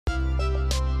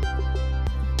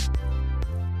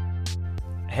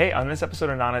Hey, on this episode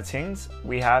of Nana Tings,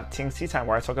 we have Tings Tea Time,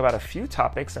 where I talk about a few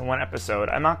topics in one episode.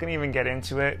 I'm not going to even get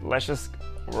into it. Let's just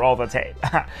roll the tape.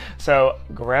 So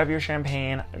grab your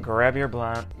champagne, grab your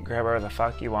blunt, grab whatever the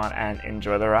fuck you want, and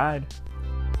enjoy the ride.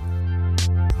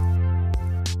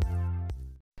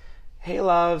 Hey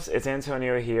loves, it's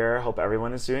Antonio here. Hope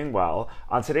everyone is doing well.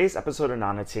 On today's episode of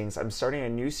Nana Tings, I'm starting a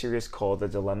new series called The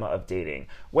Dilemma of Dating,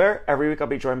 where every week I'll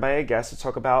be joined by a guest to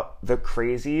talk about the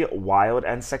crazy, wild,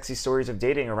 and sexy stories of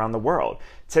dating around the world.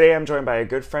 Today I'm joined by a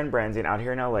good friend, Brandon, out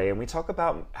here in LA, and we talk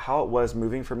about how it was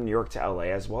moving from New York to LA,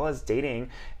 as well as dating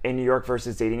in New York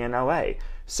versus dating in LA.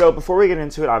 So before we get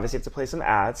into it, obviously I have to play some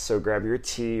ads, so grab your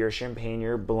tea, your champagne,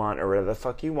 your blunt, or whatever the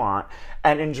fuck you want,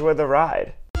 and enjoy the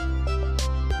ride.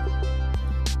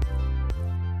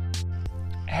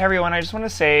 Hey everyone, I just want to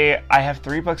say I have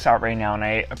 3 books out right now, and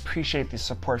I appreciate the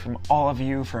support from all of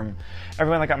you, from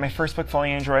everyone that got my first book,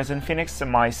 Falling Androids in Phoenix, to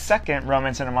my second,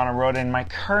 Romance in Amana Road, and my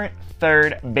current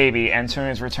 3rd baby,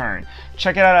 Antonio's Return.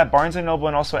 Check it out at Barnes & Noble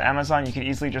and also Amazon. You can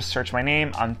easily just search my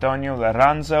name, Antonio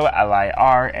Liranzo,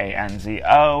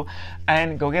 Liranzo,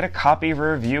 and go get a copy,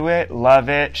 review it, love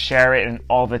it, share it, and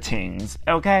all the tings,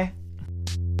 okay?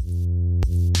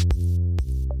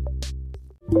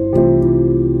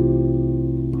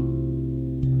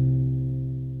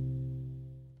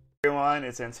 Everyone,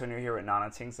 it's Antonio here with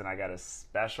Nana Tings, and I got a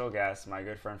special guest, my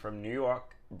good friend from New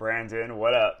York, Brandon.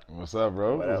 What up? What's up,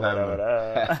 bro? What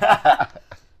up?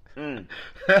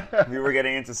 We were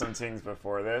getting into some things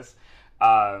before this,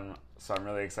 so I'm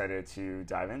really excited to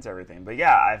dive into everything. But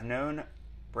yeah, I've known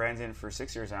Brandon for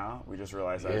 6 years now. We just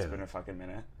realized that it's been a fucking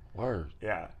minute. Word.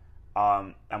 Yeah.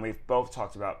 And we've both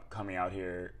talked about coming out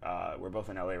here. We're both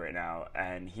in LA right now,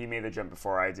 and he made the jump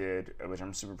before I did, which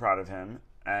I'm super proud of him.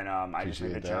 And I just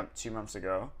made the jump 2 months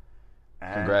ago.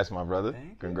 And congrats, my brother.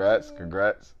 Congrats.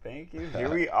 Thank you. Here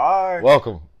we are.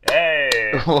 Welcome.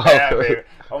 Hey. Welcome. Yeah, baby.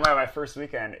 Oh my first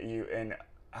weekend.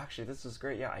 Actually, this was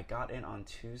great. Yeah, I got in on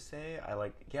Tuesday.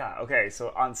 Okay.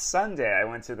 So on Sunday, I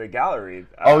went to the gallery.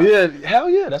 Oh yeah, hell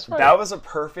yeah, that's right. That was a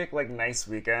perfect, nice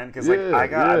weekend. Because, I'm not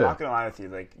going to lie with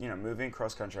you. Moving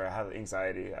cross country, I had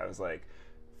anxiety. I was like,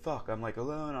 fuck, I'm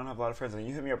alone, I don't have a lot of friends. And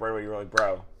you hit me up right away, you were like,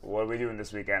 bro, what are we doing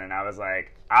this weekend? And I was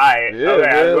like, I'm going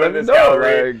to this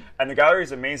gallery. And the gallery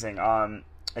is amazing.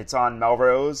 It's on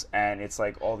Melrose, and it's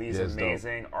all these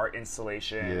amazing art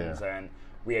installations, and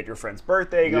we had your friend's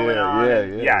birthday going on.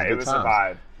 Yeah, it was a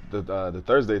vibe. The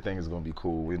Thursday thing is going to be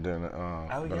cool. We're doing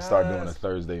going to start doing a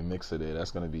Thursday mix of it. It's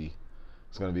going to be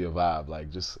a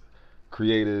vibe, just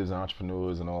creatives and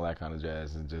entrepreneurs and all that kind of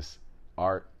jazz, and just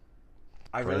art.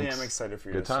 I really am excited for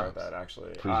you to start that,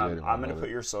 actually. I'm going to put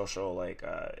your social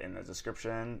in the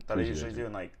description that I usually do,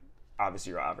 and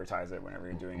obviously you'll advertise it whenever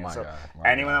you're doing it. So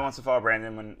anyone that wants to follow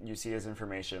Brandon, when you see his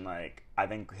information, I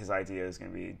think his idea is going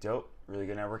to be dope. Really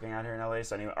good networking out here in LA.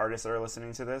 So any artists that are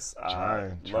listening to this,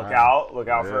 look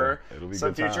out for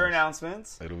some future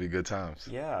announcements. It'll be good times.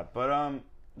 Yeah, but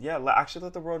actually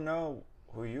let the world know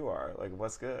who you are.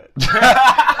 What's good.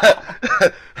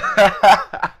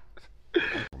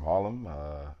 From Harlem.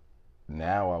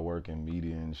 Now I work in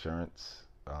media insurance.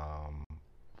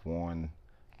 Worn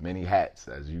many hats,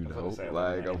 as you know.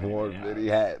 I've worn many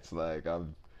hats. I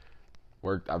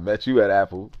met you at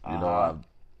Apple. I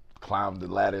climbed the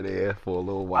ladder there for a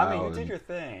little while. I mean, you did your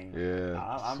thing.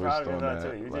 Yeah, I'm proud of that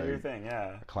too. You did your thing.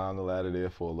 Yeah. I climbed the ladder there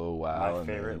for a little while. My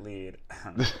favorite lead.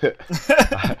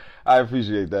 I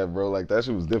appreciate that, bro. That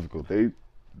shit was difficult.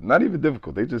 Not even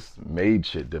difficult. They just made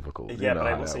shit difficult. Yeah, but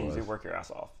I will say you did work your ass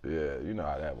off. Yeah, you know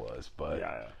how that was. But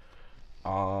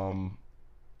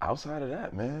outside of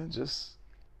that, man, just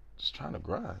trying to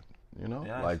grind.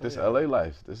 Yeah, this LA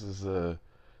life. This is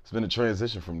it's been a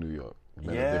transition from New York. It's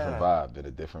been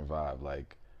a different vibe.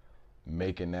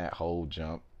 Making that whole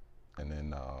jump, and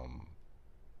then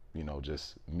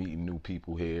just meeting new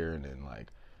people here, and then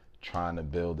trying to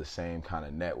build the same kind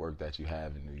of network that you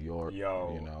have in New York.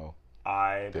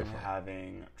 I've been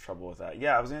having trouble with that.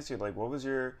 Yeah, I was gonna ask you, what was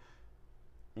you're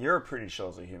a pretty chill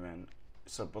as a human.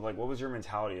 So, but what was your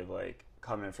mentality of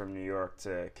coming from New York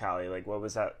to Cali? What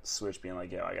was that switch being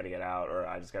yo, I gotta get out, or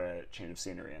I just gotta change of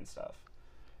scenery and stuff?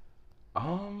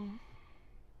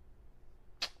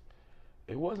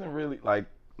 It wasn't really like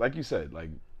you said,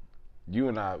 you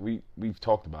and I, we've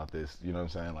talked about this, you know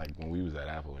what I'm saying? When we was at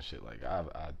Apple and shit,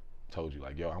 I told you,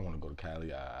 yo, I want to go to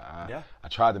Cali. I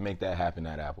tried to make that happen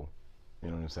at Apple. You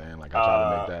know what I'm saying? I tried to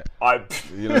make that.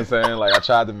 You know what I'm saying? I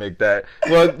tried to make that.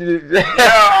 Well, I'm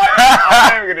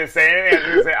not even gonna say anything. I'm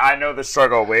just gonna say I know the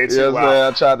struggle way too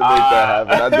well. I tried to make that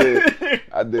happen.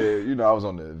 I did. I was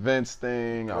on the events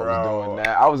thing. I was doing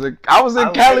that. I was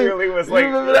in Cali. Literally was you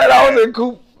remember that? I was in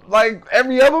Coop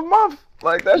every other month.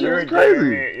 Like, that shit was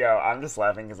crazy. Yo, I'm just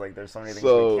laughing because, like, there's so many things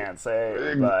we can't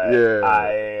say, but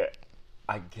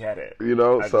I get it. You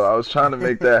know, I was trying to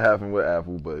make that happen with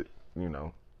Apple, but, you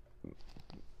know,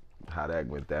 how that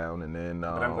went down, and then...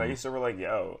 but I'm glad you still were like,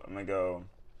 yo, I'm gonna go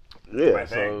do my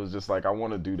thing. So it was just like, I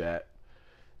want to do that.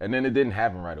 And then it didn't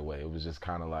happen right away. It was just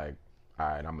kind of like, all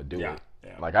right, I'm gonna do it.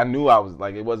 Yeah. Like, I knew I was,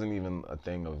 like, it wasn't even a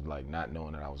thing of, like, not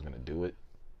knowing that I was gonna do it,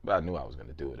 but I knew I was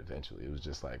gonna do it eventually. It was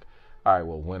just like, all right,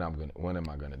 well, when am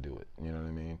I gonna do it? You know what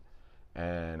I mean?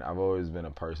 And I've always been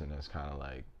a person that's kind of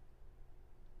like,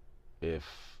 if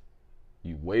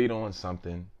you wait on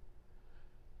something,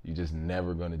 you're just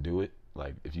never gonna do it.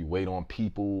 Like, if you wait on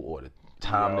people or the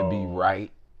time to be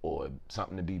right or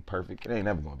something to be perfect, it ain't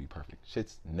never gonna be perfect.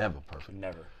 Shit's never perfect.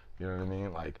 Never. You know what I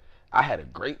mean? Like, I had a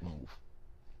great move.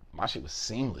 My shit was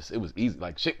seamless. It was easy.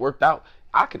 Like, shit worked out.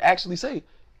 I could actually say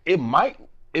it might.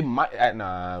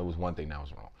 Nah, it was one thing that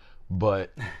was wrong,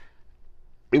 but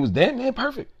it was damn near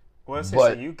perfect. Well,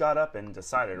 so you got up and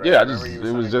decided, right? Yeah,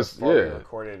 it was just you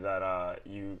recorded that.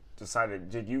 You decided.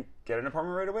 Did you get an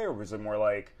apartment right away, or was it more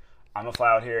like, I'm gonna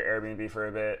fly out here, Airbnb for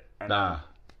a bit? And nah,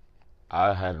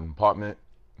 I had an apartment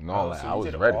and all that. So I was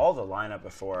did ready. All the lineup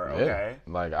before. Yeah. Okay.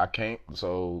 Like, I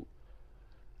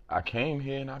came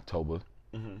here in October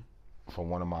for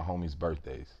one of my homies'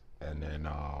 birthdays, and then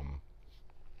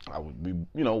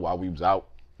while we was out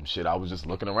and shit, I was just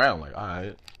looking around like, all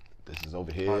right, this is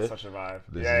over here. Oh, it's such a vibe.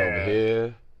 This is over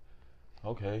here.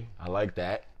 Okay, I like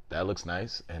that. That looks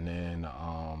nice. And then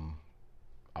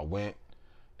I went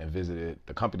and visited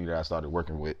the company that I started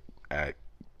working with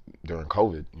during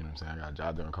COVID. You know what I'm saying? I got a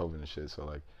job during COVID and shit. So,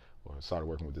 like, started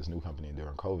working with this new company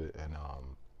during COVID, and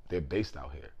they're based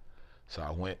out here. So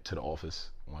I went to the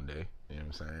office one day, you know what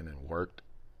I'm saying, and worked.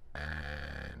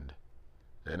 And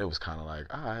then it was kind of like,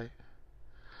 all right,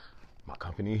 my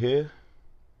company here.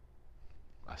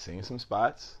 I seen some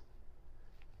spots.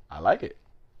 I like it.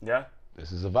 Yeah.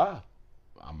 This is a vibe.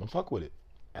 I'm gonna fuck with it.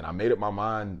 And I made up my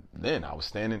mind then. I was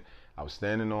standing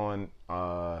on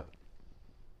my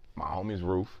homie's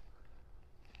roof,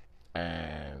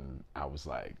 and I was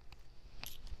like,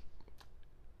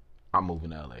 I'm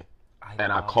moving to LA.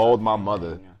 And I called my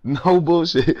mother. No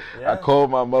bullshit. Yeah. I called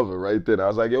my mother right then. I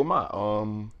was like, yo, ma,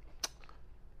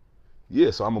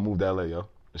 yeah, so I'm gonna move to LA, yo.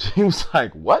 She was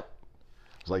like, what?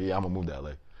 I was like, yeah, I'm gonna move to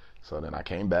LA. So then I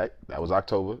came back. That was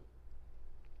October.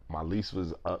 My lease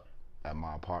was up at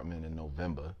my apartment in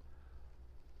November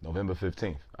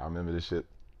 15th. I remember this shit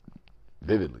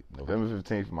vividly. November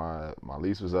 15th, my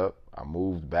lease was up. I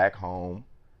moved back home,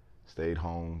 stayed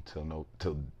home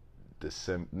till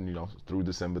December, through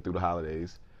December, through the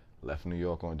holidays. Left New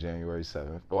York on January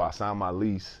 7th. Oh, I signed my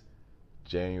lease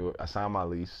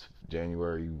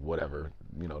January whatever,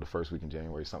 the first week in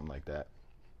January, something like that.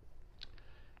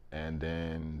 And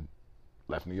then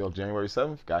left New York January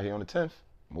 7th, got here on the 10th,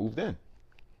 moved in.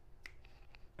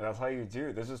 That's how you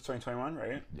do. This is 2021,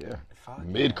 right? Yeah.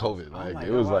 Mid-COVID. Like,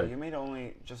 it was God, like... You made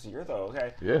only just a year, though.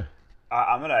 Okay. Yeah.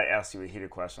 I'm going to ask you a heated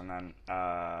question then,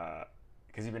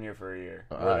 because you've been here for a year.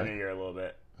 More than a year, a little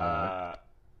bit.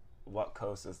 What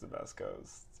coast is the best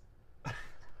coast?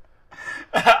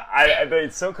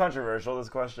 It's so controversial, this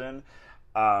question.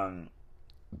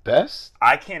 Best?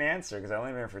 I can't answer because I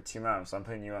only been here for 2 months, so I'm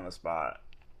putting you on the spot.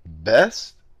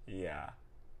 Best? Yeah.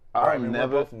 I'll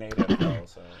never... We're both native, though,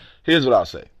 so... Here's what I'll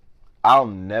say. I'll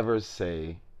never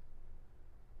say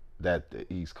that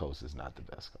the East Coast is not the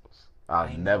best coast. I'll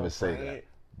never say that.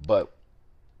 But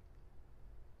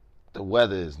the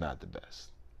weather is not the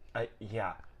best.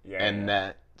 Yeah. And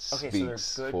that speaks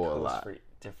so they're good for a lot. For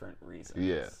different reasons.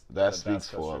 Yeah, that speaks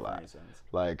for a lot.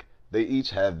 Like, they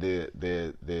each have their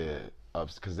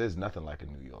ups, because there's nothing like a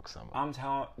New York summer. I'm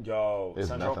telling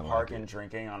Central Park and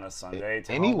drinking on a Sunday.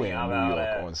 Anywhere in New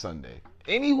York on Sunday.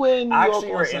 Anywhere in New York on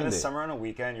Sunday. Actually, in the summer on a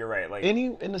weekend, you're right. Like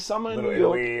in the summer in New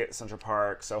York, Italy, Central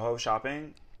Park, Soho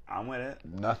shopping. I'm with it.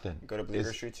 Nothing. Go to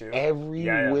Bleecker Street too.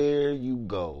 Everywhere you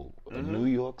go, a New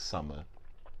York summer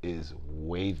is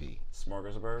wavy.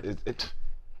 Smorgasbord.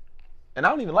 And I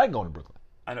don't even like going to Brooklyn.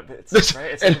 I know, but it's right.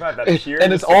 It's about that pure.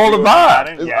 And it's all the vibe. I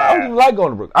don't even like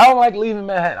going to Brooklyn. I don't like leaving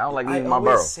Manhattan. I don't like leaving my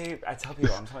borough. I tell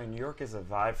people, I'm telling you, New York is a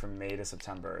vibe from May to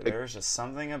September. There's just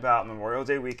something about Memorial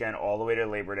Day weekend all the way to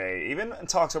Labor Day, even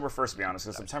until October 1st, to be honest,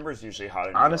 because September is usually hot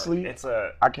in New York. Honestly,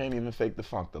 I can't even fake the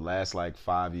funk. The last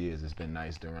 5 years, it's been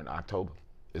nice during October.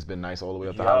 It's been nice all the way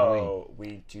up to Halloween.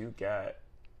 We do get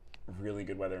really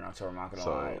good weather in October. I'm not gonna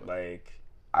lie. Like,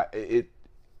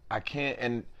 I can't.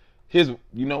 And here's,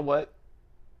 you know what?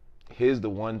 Here's the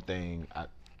one thing.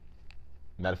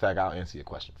 Matter of fact, I'll answer your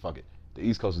question. Fuck it. The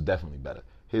East Coast is definitely better.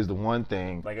 Here's the one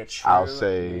thing like a true I'll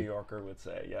say. New Yorker would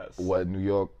say, yes. What New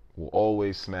York will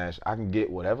always smash. I can get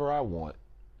whatever I want,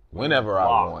 whenever I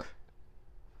want.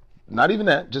 Not even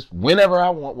that, just whenever I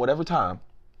want, whatever time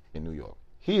in New York.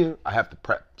 Here, I have to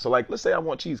prep. So, like, let's say I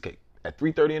want cheesecake at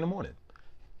 3:30 in the morning.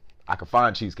 I can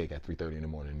find cheesecake at 3:30 in the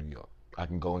morning in New York. I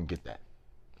can go and get that.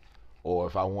 Or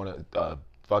if I want a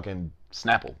fucking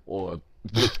Snapple or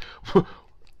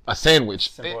a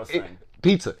sandwich,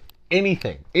 pizza,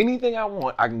 anything I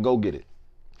want, I can go get it.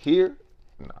 Here,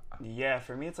 nah. Yeah,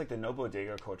 for me, it's like the no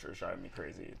bodega culture is driving me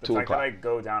crazy. The fact that I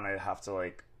go down, I have to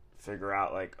like figure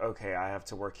out like, okay, I have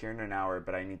to work here in an hour,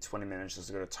 but I need 20 minutes just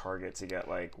to go to Target to get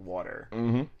like water.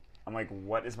 Mm-hmm. I'm like,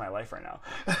 what is my life right now?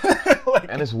 Like,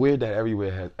 and it's weird that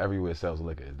everywhere sells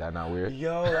liquor. Is that not weird?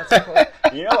 Yo, that's cool.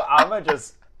 You know, I'm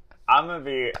gonna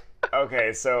be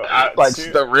okay. So like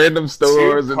the random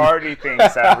stores two party things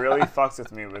that really fucks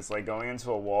with me was like going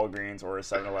into a Walgreens or a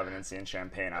 7-Eleven and seeing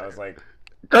champagne. I was like,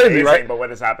 crazy, amazing, right? But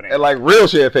what is happening? And like real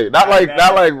champagne, not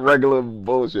like regular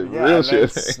bullshit. Yeah, real champagne.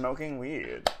 Smoking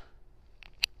weed.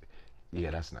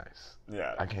 Yeah, that's nice.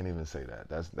 Yeah, I can't even say that.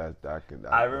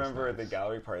 I remember at the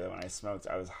gallery party that when I smoked,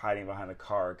 I was hiding behind the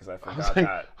car because I forgot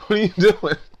that. What are you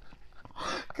doing?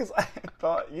 Because I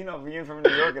thought, you know, being from New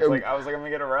York, it's like I was like, I'm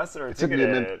gonna get arrested or it took me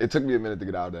a minute to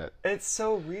get out of that. It's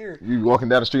so weird. You walking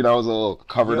down the street, I was all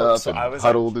covered up and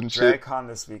huddled and shit. DragCon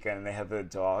this weekend, and they had the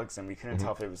dogs, and we couldn't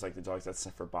tell if it was like the dogs that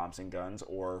sniff for bombs and guns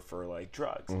or for like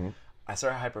drugs. Mm-hmm. I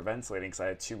started hyperventilating because I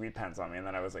had 2 weed pens on me, and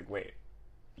then I was like, wait.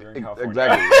 You're in California.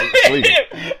 Exactly. You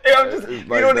know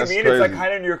what I mean? Crazy. It's like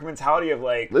kind of New York mentality of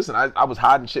like. Listen, I was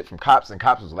hiding shit from cops, and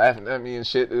cops was laughing at me and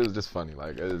shit. It was just funny.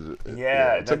 Like, it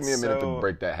took me a minute to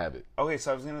break that habit. Okay,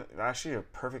 so I was gonna actually a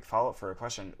perfect follow up for a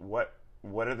question. What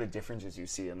are the differences you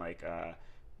see in like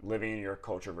living in New York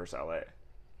culture versus LA?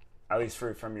 At least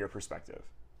from your perspective.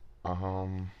 For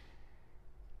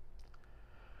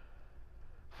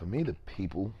me, the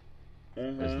people.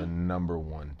 Mm-hmm. Is the number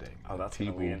one thing. Oh, that's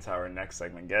going to lead into our next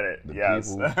segment. Get it?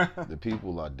 Yes. The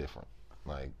people are different.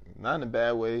 Like, not in a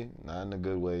bad way, not in a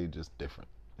good way, just different.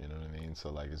 You know what I mean? So,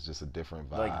 like, it's just a different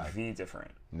vibe. Like,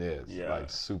 different. Yeah, like,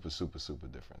 super, super, super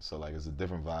different. So, like, it's a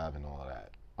different vibe and all of that.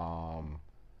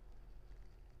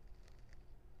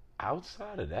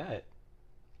 Outside of that,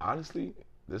 honestly,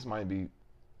 this might be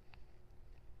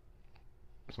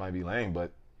lame,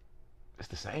 but it's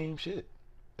the same shit.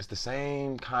 It's the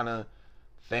same kind of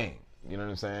thing. You know what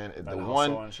I'm saying? Like the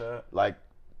one, and shit? Like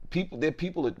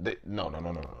no.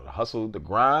 The hustle, the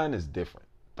grind is different.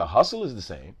 The hustle is the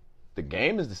same. The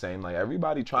game is the same. Like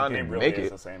everybody trying to really make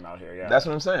it. The same out here. Yeah. That's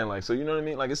what I'm saying. Like, so you know what I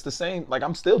mean? Like it's the same. Like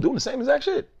I'm still doing the same exact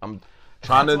shit. I'm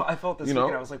trying to. I felt this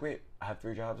weekend. I was like, wait, I have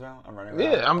 3 jobs now. I'm running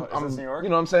around. Yeah, I'm. New York? You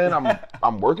know what I'm saying?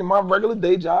 I'm working my regular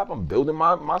day job. I'm building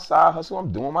my side hustle.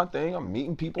 I'm doing my thing. I'm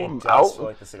meeting people. I'm out.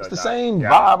 Like it's the same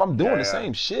vibe. I'm doing the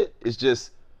same shit. It's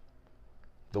just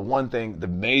the one thing. The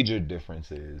major difference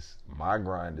is my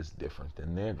grind is different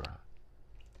than their grind.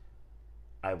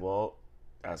 I will.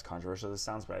 As controversial as this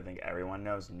sounds, but I think everyone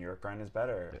knows New York grind is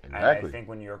better. Exactly. I think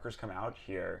when New Yorkers come out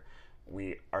here,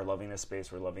 we are loving the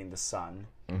space, we're loving the sun,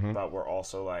 but we're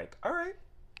also like, all right,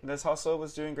 this hustle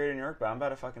was doing great in New York, but I'm about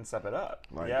to fucking step it up.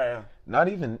 Like, yeah. Not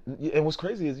even, and what's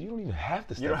crazy is you don't even have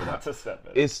to step it up. You don't have to step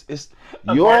it. It's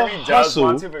your hustle.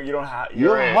 Want to, but you don't have.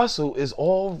 Your hustle is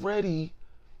already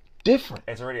different.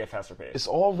 It's already a faster pace. It's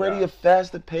already a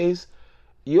faster pace.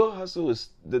 Your hustle is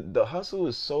the hustle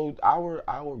is so our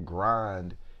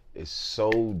grind is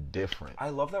so different. I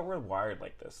love that we're wired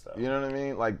like this though. You know what I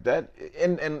mean? Like that,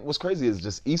 and what's crazy is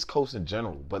just East Coast in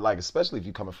general, but like especially if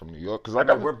you're coming from New York, because like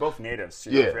we're both natives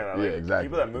too. Exactly.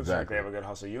 People that move to New York, they have a good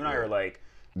hustle. You and I are like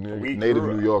native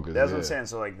New Yorkers. That's what I'm saying.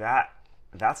 So like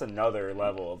that's another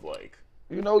level of like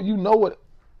you know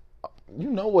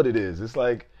what it is. It's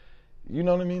like you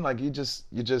know what I mean. Like you're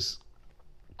just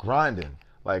grinding.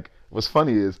 Like what's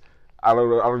funny is I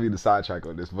don't need to sidetrack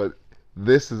on this, but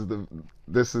this is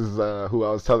who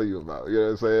I was telling you about. You know what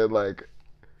I'm saying? Like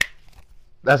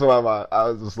that's why I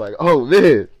was just like, oh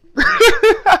man.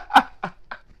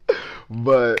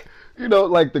 But you know,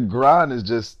 like the grind is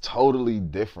just totally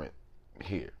different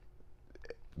here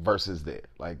versus there.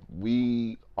 Like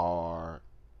we are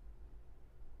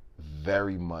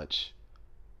very much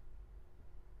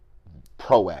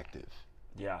proactive.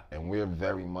 Yeah. And we're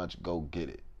very much go get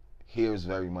it. Here's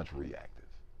very much reactive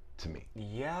to me.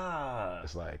 Yeah.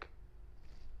 It's like,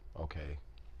 okay,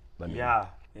 let me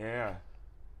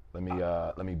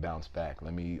bounce back.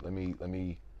 Let me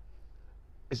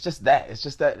it's just that.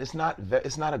 It's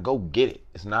not a go get it.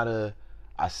 It's not a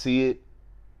I see it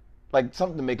like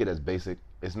something to make it as basic.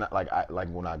 It's not like like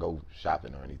when I go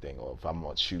shopping or anything or if I'm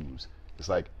on shoes. It's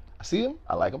like I see them,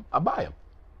 I like them, I buy them.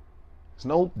 There's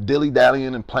no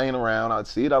dilly-dallying and playing around. I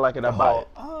see it, I like it, I buy it.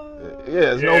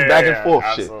 There's no back and forth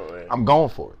absolutely. shit. I'm going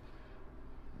for it.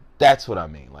 That's what I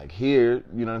mean. Like here,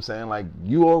 you know what I'm saying? Like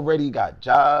you already got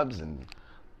jobs and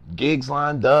gigs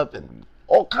lined up and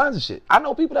all kinds of shit. I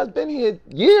know people that's been here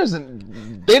years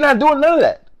and they're not doing none of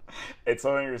that. It's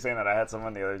funny you were saying that. I had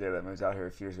someone the other day that moved out here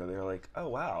a few years ago. They were like, "Oh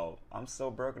wow, I'm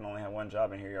still broke and only have one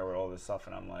job, and here you are with all this stuff."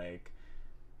 And I'm like,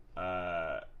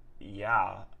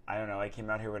 yeah, I don't know. I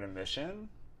came out here with a mission,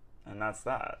 and that's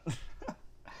that.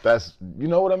 That's, you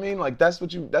know what I mean? Like that's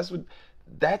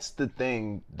the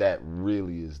thing that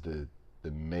really is the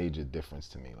major difference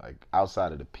to me. Like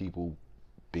outside of the people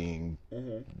being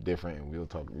different, and we'll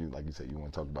talk, like you said, you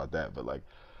want to talk about that, but like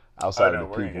outside of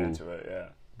the people, get into it, yeah.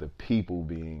 The people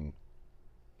being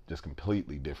just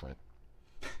completely different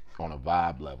on a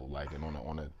vibe level, like, and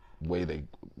on a way they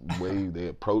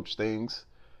approach things.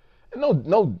 And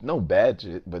no bad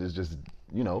shit, but it's just,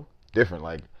 you know, different.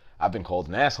 Like I've been called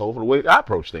an asshole for the way I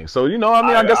approach things. So, you know, I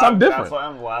mean, I guess I'm different. That's why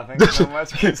I'm laughing so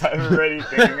much, because I'm already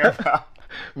thinking about.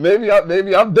 Maybe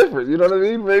I'm different. You know what I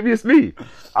mean? Maybe it's me.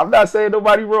 I'm not saying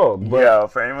nobody wrong. But yeah,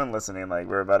 for anyone listening, like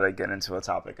we're about to get into a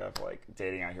topic of like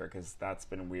dating out here, because that's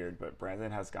been weird. But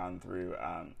Brandon has gone through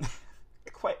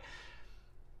quite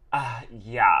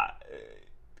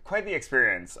the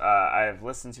experience. I've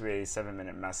listened to a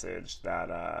 7-minute message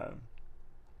that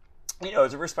you know,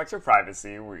 it's a respect for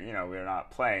privacy. We're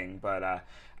not playing, but I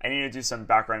need to do some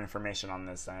background information on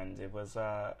this, and it was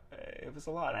a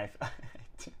lot. And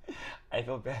I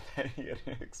feel bad that he had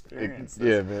to experience this.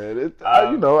 Yeah, man.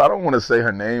 You know, I don't want to say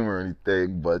her name or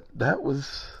anything, but that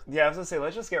was. Yeah, I was gonna say,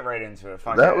 let's just get right into it.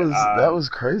 That was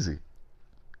crazy.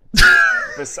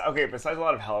 Besides a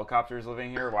lot of helicopters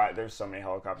living here, why there's so many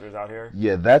helicopters out here?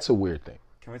 Yeah, that's a weird thing.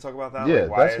 Can we talk about that? Yeah,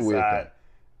 like, why that's a weird thing.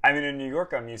 I mean, in New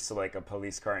York, I'm used to like a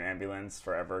police car and ambulance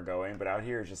forever going, but out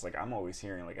here, it's just like I'm always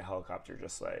hearing like a helicopter,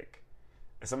 just like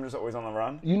is someone just always on the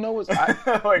run. You know what's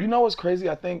you know what's crazy?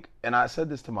 I think, and I said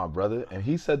this to my brother, and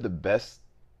he said the best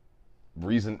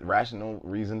rational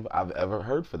reason I've ever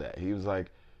heard for that. He was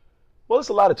like, "Well, it's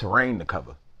a lot of terrain to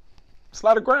cover. It's a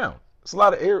lot of ground. It's a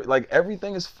lot of air. Like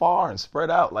everything is far and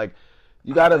spread out. Like."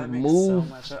 You gotta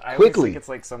move quickly. I always think it's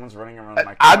like someone's running around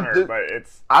my corner, but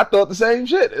it's. I thought the same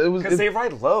shit. It was because they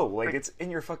ride low, like it's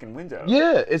in your fucking window.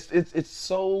 Yeah, it's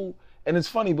so, and it's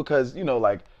funny because you know,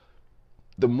 like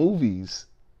the movies,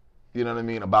 you know what I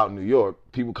mean, about New York.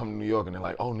 People come to New York and they're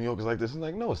like, "Oh, New York is like this." I'm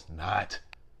like, no, it's not.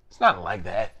 It's not like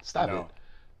that. Stop it.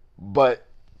 But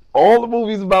all the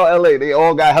movies about LA, they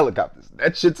all got helicopters.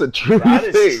 That shit's a true thing. That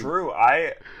is true.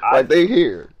 Like they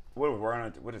here. We're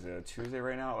on what is it, a Tuesday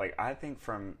right now? Like I think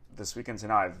from this weekend to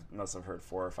now, I must have heard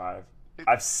 4 or 5.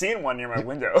 I've seen one near my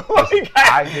window. Like,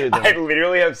 I hear them. I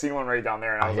literally have seen one right down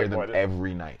there, and I was hear like, them "What?"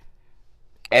 Every night.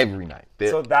 Every night.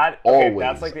 So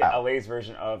that's like the LA's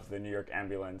version of the New York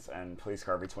ambulance and police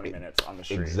car every 20 minutes on the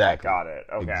street. Exactly. Got it.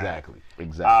 Okay.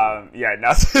 Exactly. Yeah.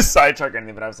 Not to sidetrack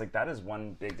anything, but I was like, that is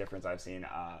one big difference I've seen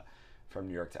from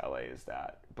New York to LA is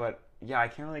that. But yeah, I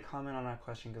can't really comment on that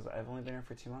question because I've only been here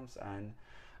for 2 months and.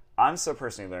 I'm still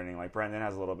personally learning. Like, Brandon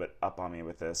has a little bit up on me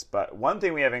with this. But one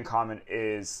thing we have in common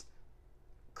is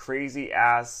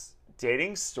crazy-ass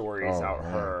dating stories out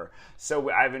here.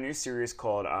 So I have a new series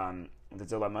called The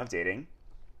Dilemma of Dating.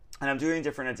 And I'm doing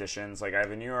different editions. Like, I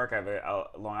have a New York, I have a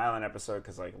Long Island episode.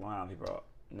 Because, like, Long Island people are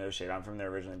no shade. I'm from there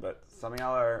originally. But some of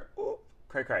y'all are,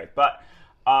 cray-cray. But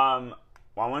I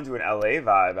want to do an LA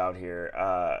vibe out here.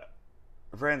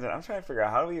 Brandon, I'm trying to figure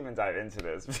out how do we even dive into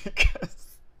this? Because...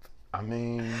 I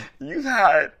mean, you've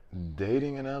had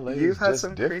dating in LA. You've had just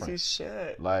some different. crazy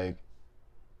shit. Like,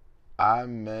 I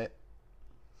met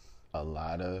a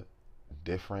lot of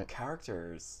different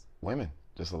characters, women.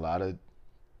 Just a lot of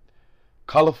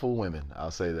colorful women.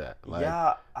 I'll say that. Like,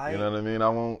 yeah, you know what I mean.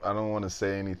 I don't want to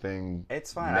say anything.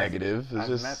 It's fine. Negative. I've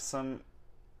just met some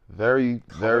very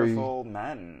colorful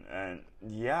men, and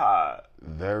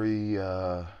very.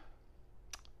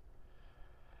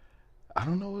 I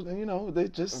don't know, you know, they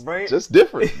just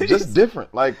different, just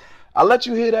different. Like, I'll let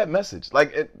you hear that message.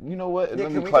 Like, you know what? Yeah,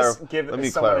 let me clarify. Give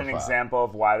someone an example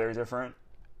of why they're different.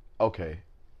 Okay.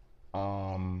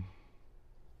 I've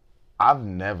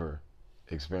never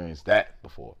experienced that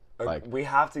before. Like, we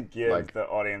have to give the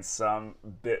audience some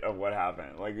bit of what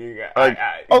happened. Like, you got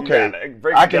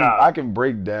I can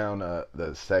break down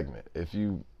the segment. If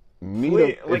you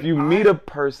meet meet a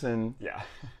person,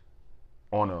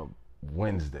 on a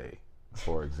Wednesday.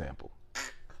 For example,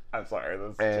 I'm sorry,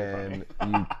 that's and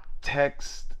you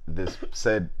text this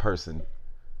said person,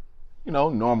 you know,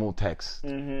 normal text.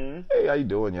 Mm-hmm. Hey, how you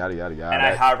doing? Yada yada yada. And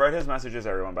I have read his messages,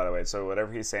 everyone, by the way. So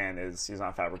whatever he's saying is he's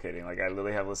not fabricating. Like I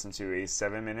literally have listened to a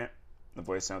 7-minute the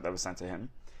voice note that was sent to him,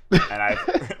 and I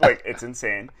like it's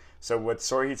insane. So what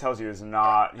story he tells you is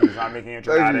not he's not making it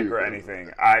dramatic or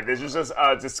anything. This is just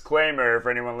a disclaimer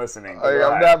for anyone listening.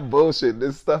 I'm not bullshit.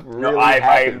 This stuff really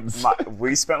happens.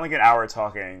 We spent like an hour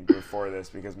talking before this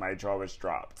because my jaw was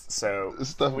dropped. So this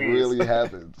stuff really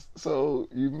happens. So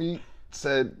you meet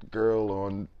said girl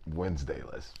on Wednesday,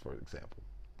 for example,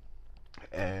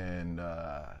 and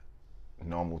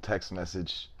normal text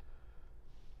message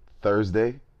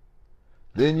Thursday.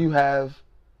 Then you have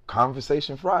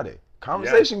conversation Friday.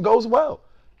 Conversation goes well.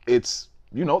 It's,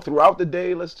 throughout the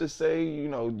day, let's just say,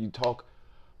 you talk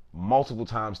multiple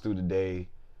times through the day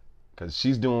because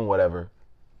she's doing whatever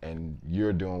and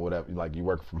you're doing whatever. Like, you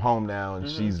work from home now and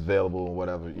she's available or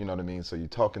whatever, you know what I mean? So you're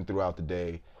talking throughout the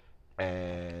day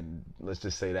and let's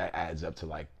just say that adds up to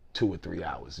like 2 or 3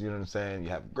 hours. You know what I'm saying? You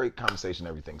have a great conversation.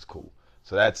 Everything's cool.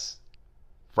 So that's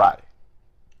Friday.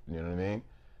 You know what I mean?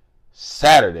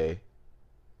 Saturday,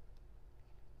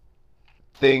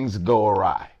 things go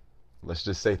awry. Let's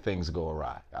just say things go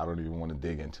awry. I don't even want to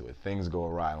dig into it. Things go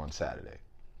awry on Saturday.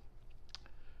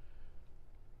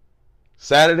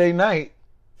 Saturday night,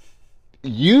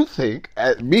 you think,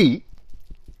 I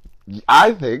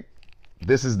think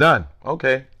this is done.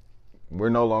 Okay, we're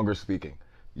no longer speaking.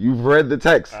 You've read the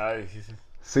text.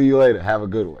 See you later. Have a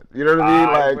good one. You know what I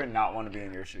mean? I would not want to be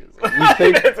in your shoes. You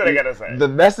think that's what I gotta say. The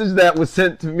message that was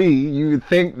sent to me, you would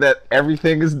think that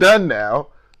everything is done now.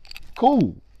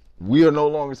 Cool. We are no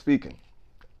longer speaking.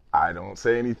 I don't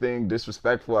say anything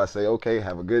disrespectful. I say, okay,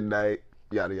 have a good night,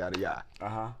 yada, yada,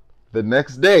 yada. The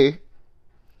next day,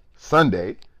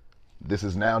 Sunday, this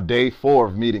is now day 4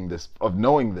 of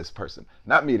knowing this person.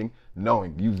 Not meeting,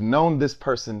 knowing. You've known this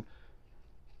person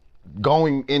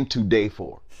going into day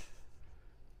 4.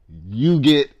 You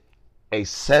get a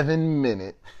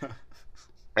 7-minute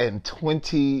and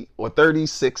 20 or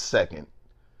 36 second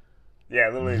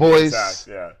voice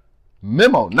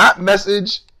memo, not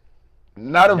message,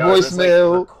 not a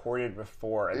voicemail. Like recorded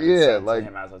before and then sent to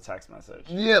him as a text message.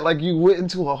 Yeah, like you went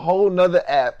into a whole nother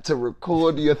app to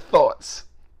record your thoughts.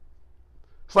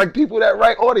 It's like people that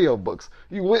write audiobooks.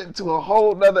 You went into a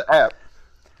whole nother app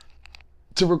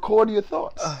to record your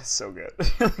thoughts. So good.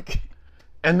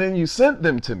 And then you sent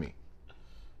them to me.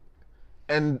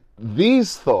 And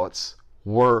these thoughts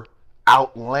were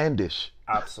outlandish.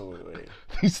 Absolutely.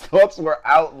 These thoughts were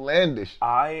outlandish.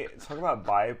 I talk about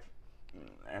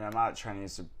and I'm not trying to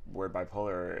use the word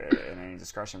bipolar in any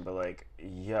discussion, but like,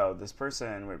 this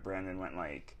person with Brandon went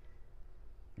like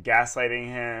gaslighting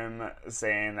him,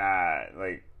 saying that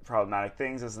like problematic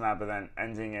things, this and that, but then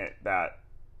ending it that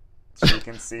she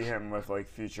can see him with like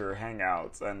future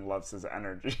hangouts and loves his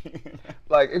energy.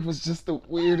 Like, it was just the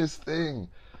weirdest thing.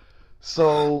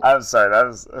 So I'm sorry, that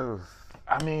was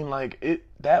I mean, like,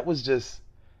 that was just,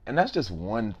 and that's just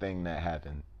one thing that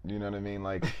happened. You know what I mean?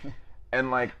 Like,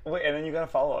 and like, wait, and then you got a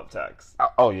follow-up text.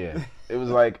 Oh yeah, it was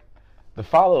like, the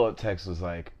follow-up text was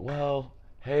like, well,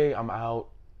 hey, I'm out.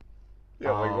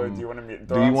 Yeah, like, what, do you want to meet?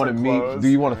 Do you want to meet? Do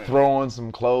you want to throw on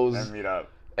some clothes and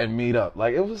meet up?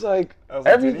 Like, it was like,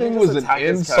 everything was an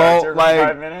insult. Like,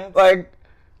 5 minutes?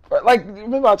 like,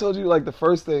 remember I told you, like, the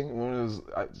first thing when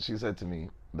she said to me.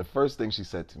 The first thing she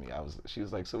said to me, she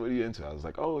was like, so what are you into? I was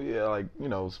like, oh yeah, like,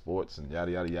 sports and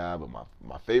yada, yada, yada. But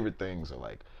my favorite things are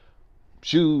like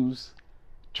shoes,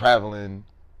 traveling,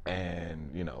 and,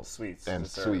 sweets, and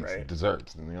dessert, sweets, right?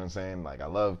 desserts. You know what I'm saying? Like, I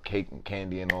love cake and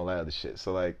candy and all that other shit.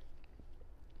 So like,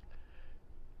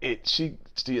 she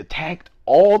attacked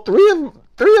all three of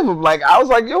them. Like, I was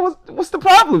like, yo, what's the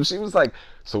problem? She was like,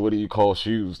 so what do you call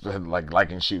shoes? Like,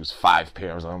 liking shoes, 5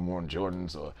 pairs on worn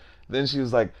Jordans. Or then she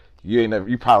was like,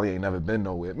 you probably ain't never been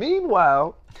nowhere.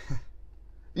 Meanwhile,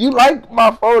 you like my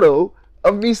photo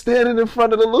of me standing in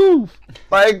front of the Louvre.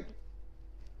 Like,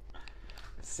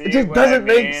 it just doesn't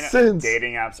make sense.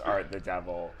 Dating apps are the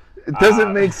devil. It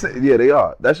doesn't make sense. Yeah, they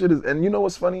are. That shit is, and you know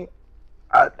what's funny?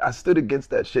 I stood against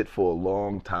that shit for a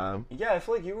long time. Yeah, I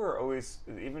feel like you were always,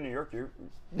 even in New York, you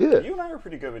and I were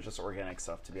pretty good with just organic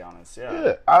stuff, to be honest.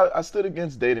 Yeah, I stood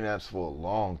against dating apps for a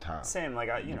long time. Same, like,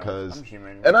 I'm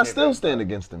human. And I still stand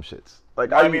against them shits.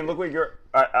 Like, I mean, look what you're,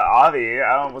 Avi,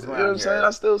 I don't know what's going on. You know what I'm saying?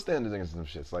 I still stand against them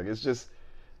shits. Like, it's just,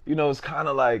 it's kind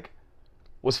of like,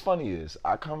 what's funny is,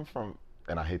 I come from,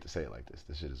 and I hate to say it like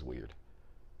this shit is weird.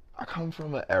 I come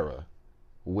from an era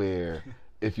where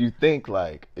if you think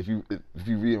like, if you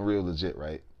being real legit,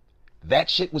 right? That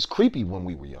shit was creepy when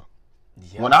we were young.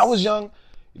 Yes. When I was young,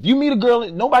 if you meet a girl,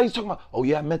 nobody's talking about, oh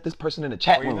yeah, I met this person in the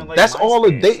chat room. Like, that's all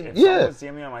a date. Yeah.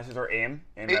 DM me on MySpace or AIM.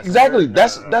 Exactly.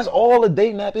 That's all a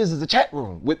dating app is a chat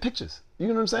room with pictures. You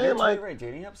know what I'm saying? You're like, right.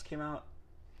 Dating apps came out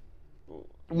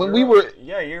when we were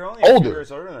you're only older. A few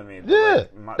years older than me. Yeah,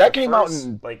 that came out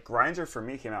in like Grindr for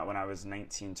me came out when I was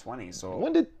 19, 20. So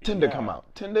when did Tinder come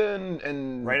out? Tinder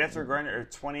and right after Grindr,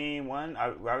 21. I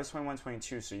was 21,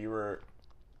 22. So you were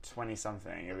 20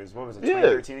 something. It was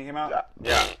 2013 it came out.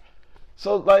 Yeah.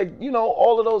 So, like, you know,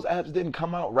 all of those apps didn't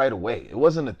come out right away. It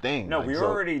wasn't a thing. No, like, we were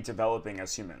already developing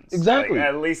as humans. Exactly. Like,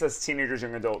 at least as teenagers,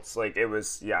 young adults. Like, it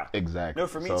was, yeah. Exactly. No,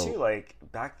 for me, too, like,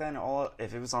 back then,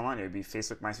 if it was online, it would be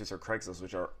Facebook, MySpace, or Craigslist,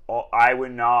 which are all... I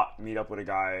would not meet up with a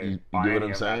guy you get what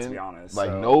I'm saying? That, to be honest.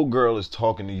 Like, no girl is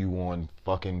talking to you on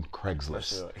fucking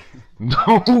Craigslist. Like...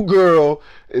 No girl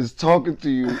is talking to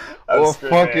you on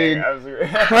fucking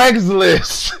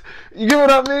Craigslist. You get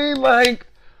what I mean? Like,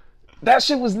 that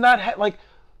shit was not... like...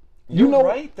 You know,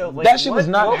 right, though. Like, that shit was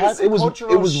not happening.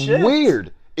 It was shift?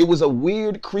 Weird. It was a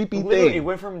weird, creepy thing. It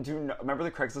went from, remember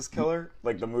the Craigslist Killer?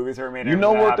 Like the movies that were made. You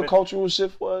know what the cultural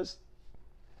shift was?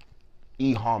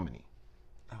 eHarmony.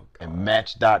 Oh, and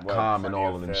Match.com and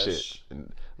all of them shit.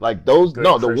 And, like those, Good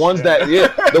no, the Christian. ones that,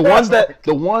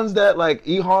 the ones that like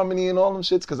eHarmony and all them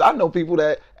shits. Because I know people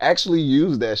that actually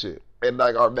use that shit and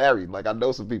like are married. Like I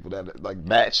know some people that like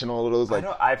Match and all of those. Like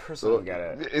I personally don't get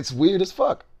it. It's weird as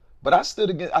fuck. But I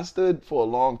stood for a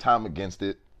long time against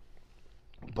it.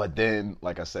 But then,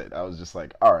 like I said, I was just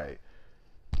like, all right.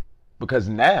 Because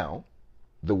now,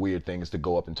 the weird thing is to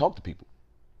go up and talk to people.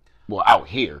 Well, out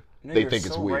here, they think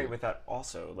it's weird. You're right with that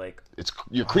also. Like,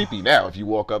 you're creepy now if you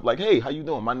walk up like, hey, how you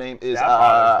doing? My name is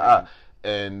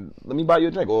and let me buy you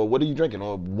a drink. Or what are you drinking?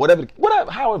 Or whatever,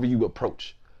 however you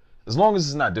approach. As long as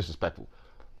it's not disrespectful.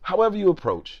 However you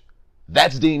approach,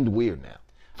 that's deemed weird now.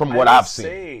 From what I've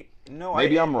seen. No,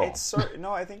 maybe I'm wrong.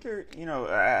 No, I think you're. You know,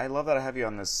 I love that I have you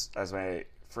on this as my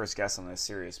first guest on this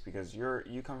series because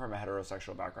you come from a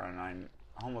heterosexual background and I'm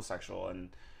homosexual, and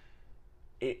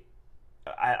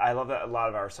I love that a lot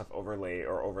of our stuff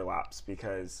overlaps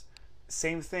because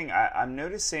same thing. I'm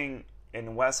noticing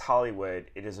in West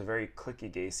Hollywood it is a very cliquey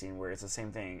gay scene where it's the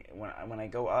same thing. When I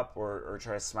go up or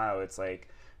try to smile, it's like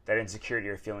that insecurity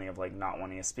or feeling of like not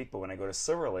wanting to speak. But when I go to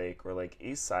Silver Lake or like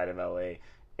East Side of LA.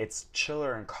 It's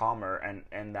chiller and calmer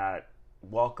and that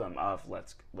welcome of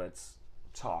let's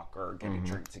talk or get a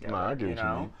drink together. No, I get you what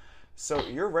know? you mean. So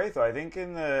you're right though. I think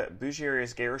in the bougie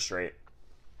areas, gay or straight,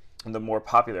 and the more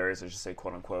popular areas, I should say,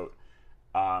 quote unquote,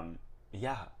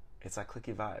 yeah, it's that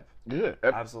cliquey vibe. Yeah,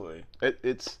 absolutely.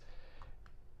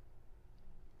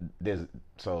 The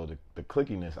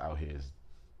clickiness out here is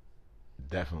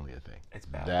definitely a thing. It's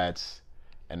bad. That's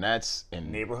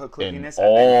in neighborhood clickiness in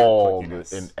all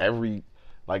in every.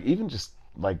 Like, even just,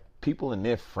 like, people in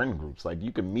their friend groups. Like,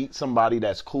 you can meet somebody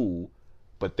that's cool,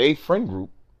 but they friend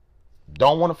group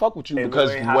don't want to fuck with you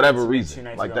because whatever reason.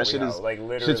 Like, that shit is, like,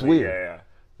 literally, shit's weird. Yeah.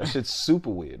 That shit's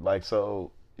super weird. Like,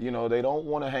 so, you know, they don't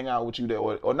want to hang out with you.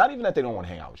 Or not even that they don't want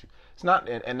to hang out with you. It's not,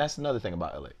 and that's another thing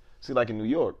about LA. See, like, in New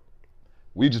York,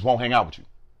 we just won't hang out with you.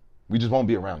 We just won't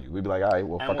be around you. We'd be like, all right,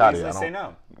 well, fuck out of here. And say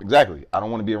no. Exactly. I don't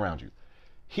want to be around you.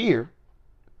 Here,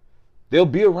 they'll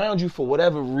be around you for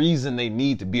whatever reason they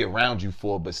need to be around you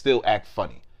for, but still act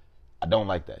funny. I don't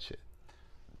like that shit.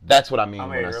 That's what I mean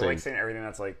when I say... You're like saying everything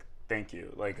that's like, thank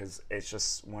you. Like, cause it's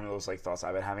just one of those like thoughts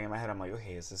I've been having in my head. I'm like,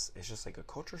 okay, it's just like a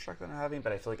culture shock that I'm having,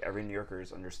 but I feel like every New Yorker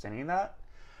is understanding that.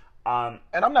 And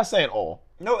I'm not saying all.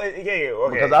 No, okay.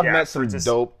 Because I've met some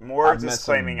dope... More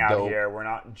disclaiming out here. We're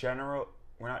not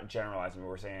generalizing, but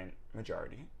we're saying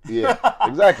majority. Yeah,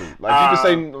 exactly. Like, you can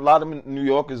say a lot of New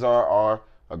Yorkers are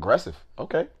aggressive.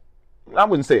 Okay. I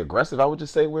wouldn't say aggressive. I would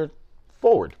just say we're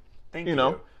forward. Thank you.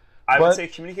 Know? I would say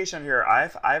communication here.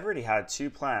 I've already had 2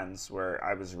 plans where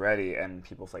I was ready and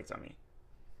people flaked on me.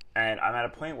 And I'm at a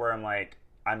point where I'm like,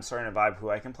 I'm starting to vibe who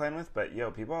I can plan with, but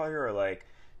people out here are like,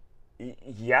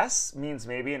 yes means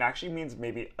maybe and actually means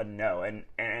maybe a no. And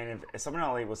if someone in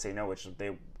LA will say no, which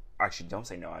they actually don't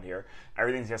say no out here,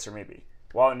 everything's yes or maybe.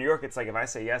 While in New York, it's like if I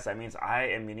say yes, that means I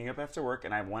am meeting up after work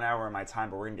and I have 1 hour of my time,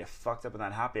 but we're going to get fucked up in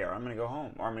that happy hour. I'm going to go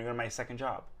home or I'm going to go to my second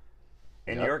job.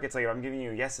 In New York, it's like if I'm giving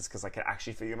you yes, it's because I can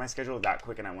actually figure my schedule that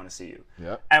quick and I want to see you.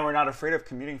 Yep. And we're not afraid of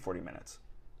commuting 40 minutes.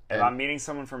 If I'm meeting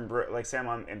someone from, like say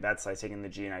I'm in Bed-Stuy taking the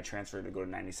G and I transfer to go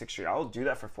to 96th Street, I'll do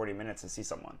that for 40 minutes and see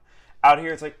someone. Out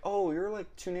here, it's like, oh, you're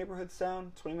like 2 neighborhoods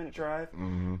down, 20-minute drive.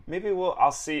 Mm-hmm. Maybe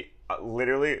I'll see,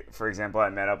 literally, for example, I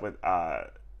met up with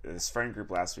this friend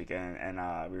group last weekend and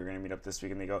we were going to meet up this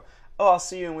week and they go, oh, I'll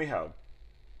see you in WeHo.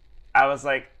 I was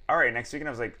like, all right, next weekend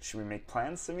I was like, should we make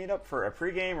plans to meet up for a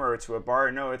pregame or to a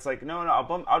bar? No, it's like, no,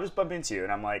 I'll just bump into you.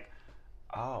 And I'm like,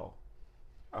 oh.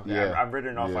 Okay, yeah, I'm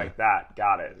written off like that.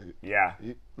 Got it. Yeah.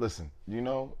 Listen,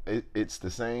 it's the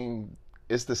same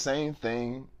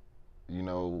thing,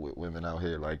 with women out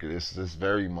here. Like, it's just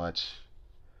very much,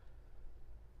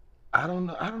 I don't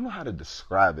know how to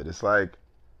describe it. It's like,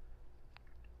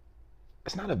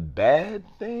 it's not a bad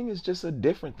thing. It's just a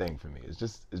different thing for me. It's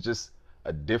just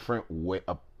a different way,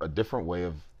 a different way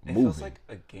of moving. It feels like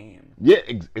a game. Yeah,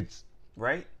 it's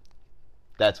right.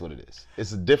 That's what it is.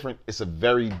 It's a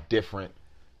very different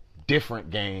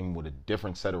game with a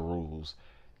different set of rules.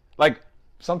 Like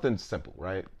something simple,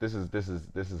 right? This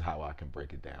is how I can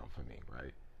break it down for me,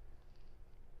 right?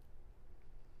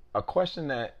 A question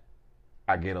that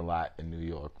I get a lot in New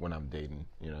York when I'm dating,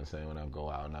 you know what I'm saying, when I go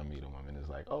out and I meet a woman, it's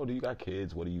like, oh, do you got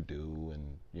kids? What do you do?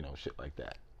 And, you know, shit like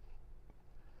that.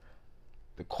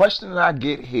 The question that I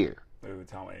get here. Ooh,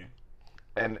 tell me.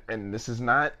 And this is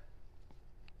not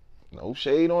no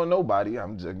shade on nobody.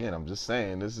 I'm just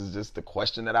saying, this is just the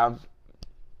question that I've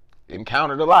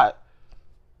encountered a lot.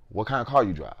 What kind of car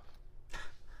you drive?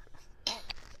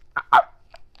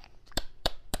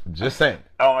 Just saying.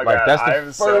 Oh my God,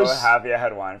 I'm so happy I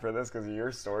had wine for this because of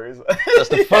your stories. That's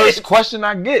the first question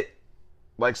I get.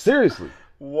 Like, seriously.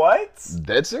 What?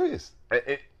 Dead serious.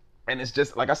 And it's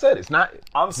just, like I said, it's not...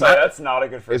 I'm sorry, that's not a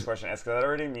good first question. Because that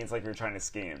already means like you're trying to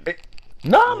scheme.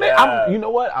 No, man. You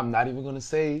know what? I'm not even going to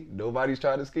say nobody's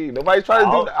trying to scheme. Nobody's trying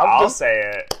to do that. I'll say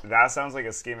it. That sounds like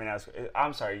a scheming ass...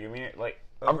 I'm sorry, you mean it like...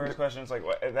 The first question is like,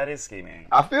 what? That is scheming.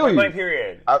 I feel you. Like,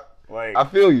 period. I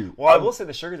feel you. Well, I will say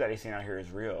the sugar daddy scene out here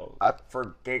is real.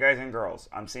 For gay guys and girls.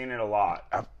 I'm seeing it a lot.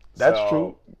 That's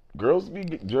true. Girls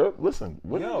listen.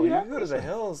 You go to the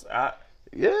hills.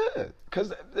 Yeah,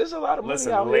 because there's a lot of money out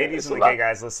here. Listen, ladies and the gay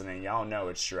guys listening, y'all know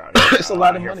it's true out here. It's a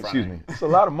lot of money. Excuse me. It's a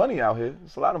lot of money out here.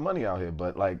 It's a lot of money out here.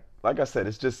 But like I said,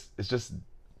 it's just.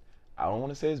 I don't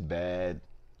want to say it's bad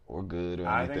or good or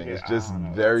anything. It's just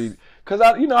very because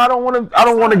I don't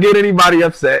want to get anybody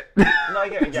upset. No, I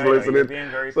get it. You're being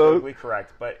very politically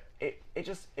correct, but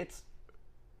it's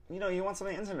you want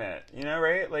something intimate,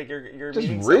 right? Like you're just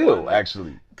meeting real, someone,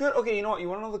 actually. Good. Okay, you know what? You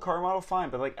want to know the car model? Fine,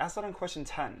 but like ask that on question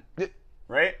 10,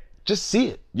 right? Just see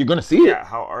it. You're gonna see it. Yeah.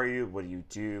 How are you? What do you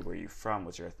do? Where are you from?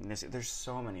 What's your ethnicity? There's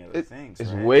so many other things.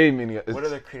 It's right? way many. What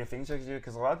other creative things you can do?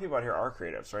 Because a lot of people out here are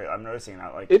creatives, right? I'm noticing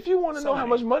that. Like, if you want to know how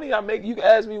much money I make, you can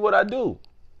ask me what I do.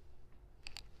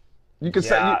 You can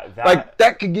say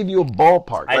that could give you a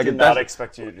ballpark. I did not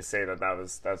expect you to say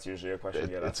that's usually a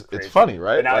question. It's funny,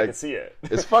 right? But now I can see it.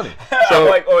 It's funny. So I'm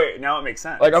like, oh wait, now it makes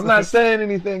sense. Like I'm not saying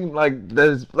anything like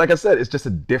there's like I said, it's just a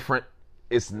different.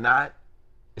 It's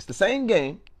the same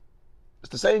game. It's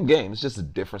the same game. It's just a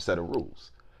different set of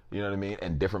rules. You know what I mean?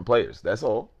 And different players. That's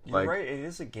all. You're right. It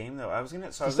is a game, though. I was gonna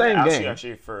ask you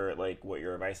actually for like what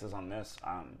your advice is on this.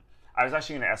 I was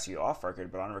actually gonna ask you off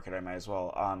record, but on record I might as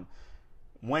well.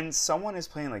 When someone is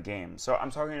playing the game, so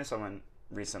I'm talking to someone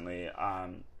recently.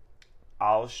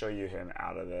 I'll show you him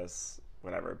out of this,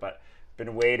 whatever. But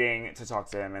been waiting to talk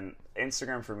to him, and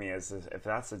Instagram for me is if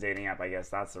that's the dating app, I guess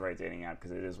that's the right dating app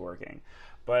because it is working.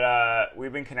 But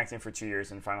we've been connecting for 2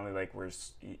 years, and finally, like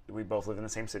we both live in the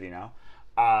same city now.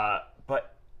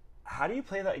 But how do you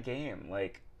play that game,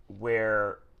 like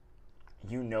where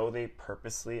they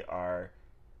purposely are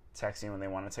texting when they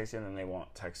want to text you, and then they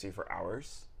won't text you for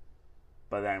hours?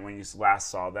 But then when you last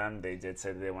saw them, they did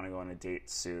say that they want to go on a date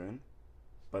soon.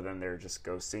 But then they're just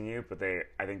ghosting you. But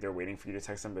I think they're waiting for you to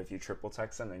text them. But if you triple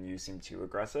text them, then you seem too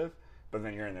aggressive. But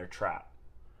then you're in their trap.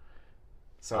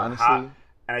 So honestly,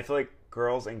 and I feel like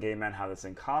girls and gay men have this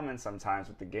in common sometimes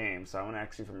with the game. So I want to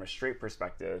ask you from a straight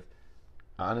perspective.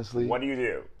 Honestly, what do you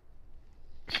do?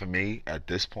 For me, at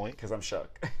this point, because I'm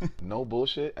shook. No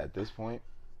bullshit. At this point,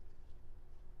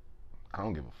 I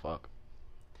don't give a fuck.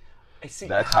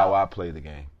 That's how I play the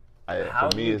game. How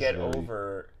do you get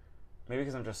over? Maybe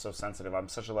because I'm just so sensitive. I'm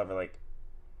such a lover. Like,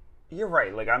 you're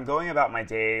right. Like, I'm going about my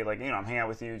day. Like, I'm hanging out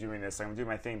with you, doing this. I'm doing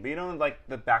my thing. But like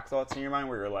the back thoughts in your mind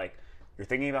where you're like, you're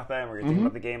thinking about them, or you're thinking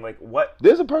about the game. Like, what?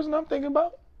 There's a person I'm thinking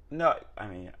about. No, I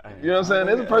mean, you know what I'm saying?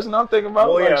 There's a person I'm thinking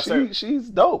about. Well, like, she's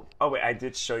dope. Oh wait, I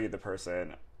did show you the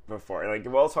person before. Like,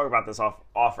 we'll talk about this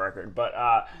off record. But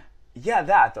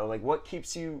that though. Like, what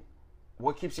keeps you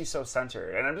so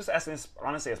centered? And I'm just asking this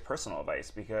honestly as personal advice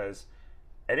because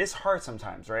it is hard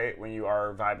sometimes, right? When you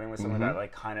are vibing with someone that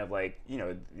like kind of like,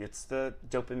 it's the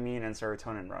dopamine and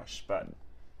serotonin rush. But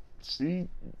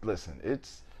listen,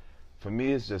 for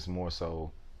me, it's just more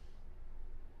so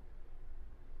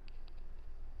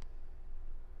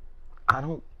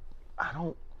I'm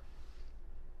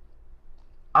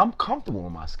comfortable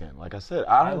in my skin. Like I said,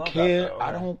 I don't care.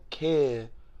 I don't care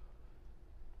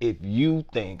if you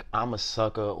think I'm a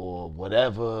sucker or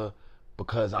whatever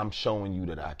because I'm showing you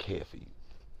that I care for you.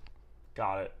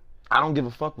 Got it. I don't give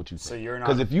a fuck what you think. So you're not,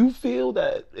 because if you feel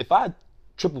that if I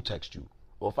triple text you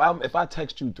or if I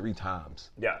text you 3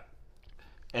 times, yeah,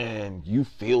 and you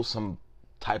feel some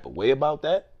type of way about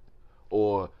that,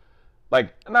 or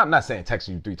like, and I'm not saying texting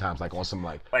you 3 times like on some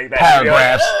like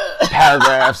paragraphs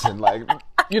and like,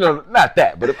 you know, not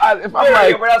that. But if I'm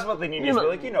like, we're not supposed to need you know,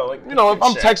 like, if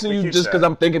I'm texting you just because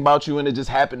I'm thinking about you and it just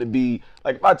happened to be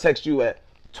like, if I text you at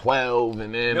 12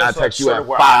 and then I text you at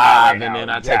 5 and then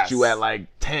I text you at like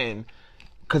 10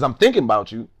 because I'm thinking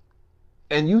about you,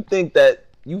 and you think that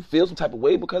you feel some type of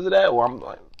way because of that, or I'm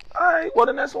like, all right, well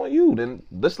then that's on you. Then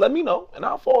just let me know and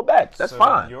I'll fall back. That's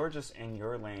fine. You're just in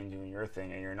your lane doing your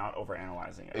thing and you're not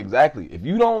overanalyzing it. Exactly. If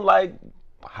you don't like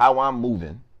how I'm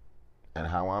moving and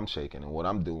how I'm shaking and what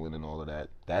I'm doing and all of that,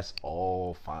 that's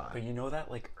all fine. But you know that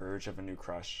like urge of a new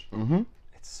crush? Mm-hmm.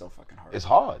 It's so fucking hard. It's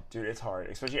hard. Dude, it's hard.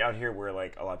 Especially out here where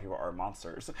like a lot of people are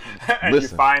monsters. And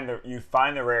Listen. you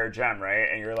find the rare gem, right?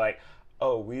 And you're like,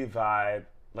 oh, we vibe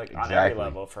like on every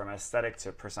level, from aesthetic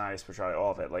to personality, spirituality,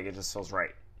 all of it. Like it just feels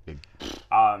right.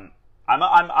 I'm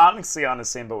honestly on the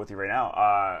same boat with you right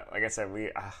now. Like I said,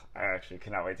 I actually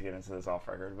cannot wait to get into this off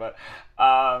record, but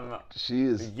she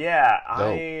is. Yeah,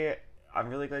 dope. I'm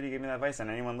really glad you gave me that advice, and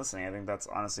anyone listening, I think that's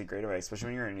honestly great advice, especially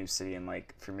when you're in a new city, and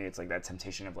like for me, it's like that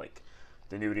temptation of like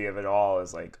the nudity of it all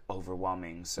is like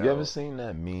overwhelming. So you ever seen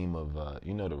that meme of the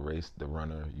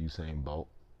runner Usain Bolt,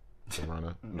 the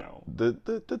runner? No.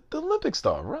 The Olympic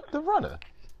star, the runner,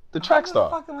 the track star.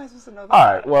 How the fuck am I supposed to know that?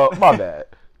 All right, well, my bad.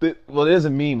 There's a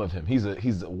meme of him. He's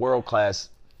a world-class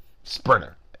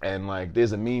sprinter, and like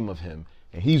there's a meme of him,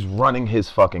 and he's running his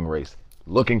fucking race,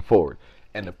 looking forward,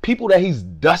 and the people that he's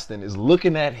dusting is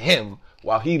looking at him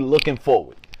while he looking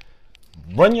forward.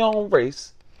 Run your own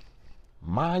race,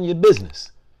 mind your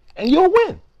business, and you'll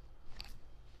win.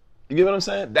 You get what I'm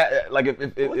saying? That like if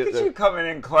look at you coming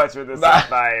in clutch with this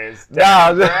advice.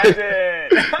 I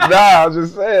was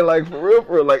just saying, like for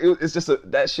real, like it's just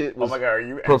that shit was. Oh my god, are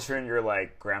you entering your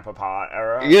like grandpa pot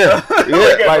era? Yeah,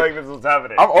 yeah. like this was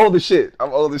happening. I'm old as shit,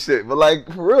 but like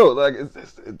for real, like it's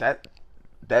just, that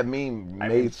meme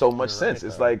made so much sense.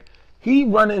 It's like he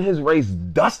running his race,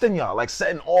 dusting y'all, like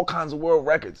setting all kinds of world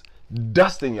records,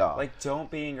 dusting y'all. Like don't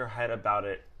be in your head about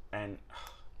it, and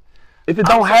if it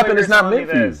don't happen, it's not meant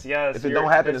for you. Yes, if it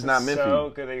don't happen, it's not meant for you. So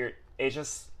good that it's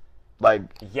just like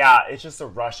it's just a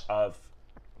rush of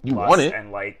you want it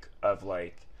and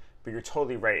but you're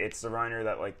totally right. It's the reminder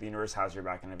that like the universe has your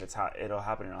back, and if it's it'll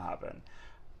happen.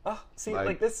 Oh, see,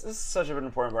 like this is such an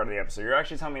important part of the episode. You're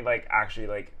actually telling me like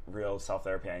real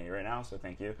self-therapy I need right now, so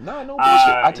thank you. No bullshit.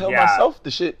 I tell myself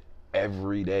the shit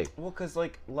every day. Well, because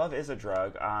like love is a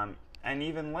drug. And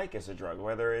even like is a drug,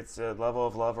 whether it's a level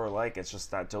of love or like, it's just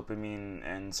that dopamine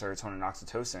and serotonin and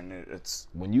oxytocin. It's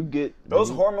when you get those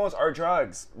hormones are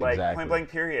drugs, like exactly. Point blank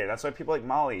period. That's why people like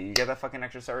Molly. You get that fucking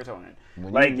extra serotonin.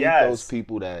 When like you meet those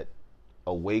people that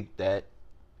awake that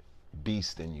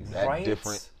beast in you, that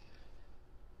different.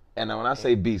 And when I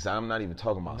say beast, I'm not even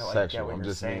talking about sexual. I'm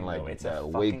just saying like it's that a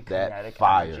awake that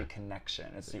fire. Energy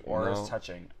connection. It's the auras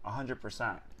touching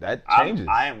 100%. That changes.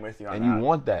 I am with you on that. And you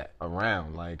want that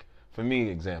around, like. For me,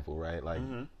 example, right? Like,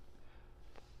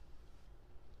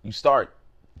 you start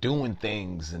doing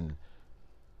things, and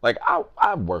like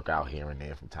I work out here and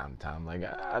there from time to time. Like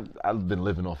I've been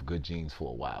living off good genes for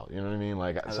a while. You know what I mean?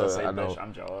 Like I know.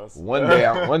 I'm jealous. One day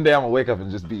I'm gonna wake up and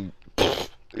just be,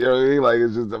 you know what I mean? Like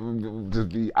it's just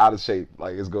be out of shape.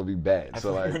 Like it's gonna be bad.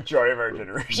 So like the majority of our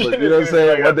generation. But you know what I'm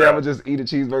saying? One day I'm gonna just eat a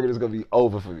cheeseburger. It's gonna be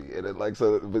over for me. And it, like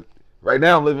so, but. Right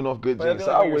now, I'm living off good genes,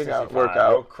 so I'll work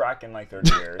out. You'll crack in like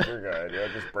 30 years. You're good. You'll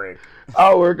just break.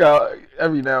 I'll work out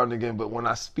every now and again, but when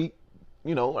I speak,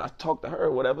 when I talk to her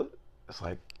or whatever, it's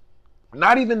like,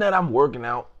 not even that I'm working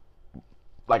out,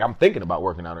 like I'm thinking about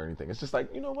working out or anything. It's just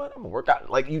like, you know what, I'm gonna work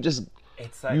out. Like you just,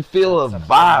 you feel a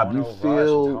vibe. You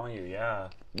feel, I'm telling you, yeah.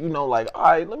 Like, all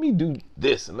right, let me do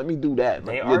this and let me do that.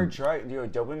 They are drug.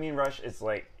 Dopamine rush is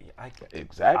like,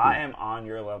 exactly. I am on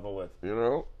your level with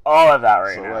all of that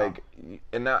right now. So like,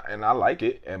 and I like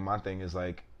it. And my thing is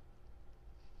like,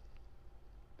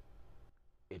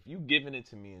 if you giving it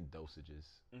to me in dosages,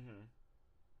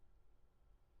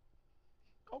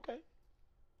 okay.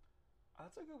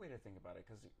 That's a good way to think about it,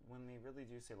 because when they really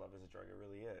do say love is a drug, it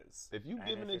really is. If you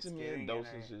giving it to me in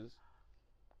dosages,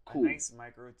 cool. A nice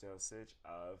micro dosage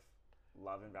of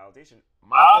love and validation.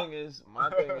 My thing is,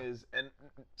 and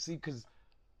see, because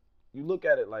you look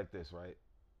at it like this, right?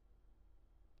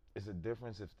 It's a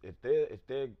difference if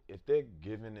they're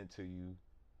giving it to you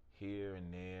here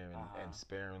and there and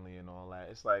sparingly and all that.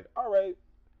 It's like, all right,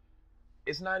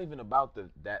 it's not even about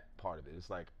that part of it.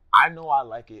 It's like, I know I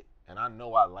like it, and I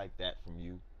know I like that from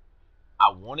you.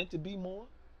 I want it to be more.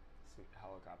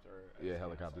 Helicopter. Yeah,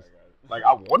 helicopters. Like,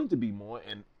 I want it to be more,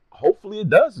 and hopefully it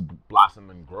does blossom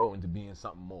and grow into being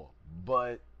something more.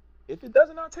 But If it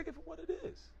doesn't, I'll take it for what it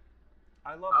is.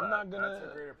 I love I'm not gonna.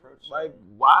 That's a great approach. Like,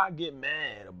 why get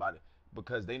mad about it?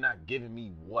 Because they're not giving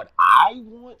me what I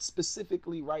want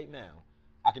specifically right now.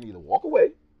 I can either walk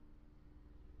away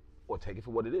or take it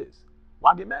for what it is.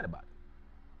 Why get mad about it?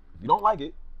 If you don't like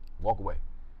it, walk away.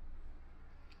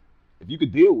 If you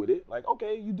could deal with it, like,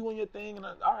 okay, you doing your thing, and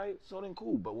all right, so then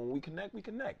cool. But when we connect, we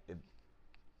connect.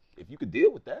 If you could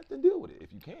deal with that, then deal with it.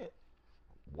 If you can't,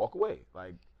 walk away.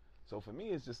 Like, so for me,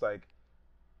 it's just like,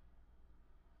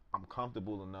 I'm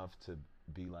comfortable enough to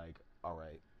be like, all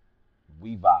right,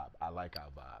 we vibe. I like our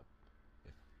vibe.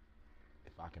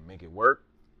 If I can make it work,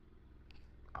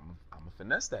 I'm gonna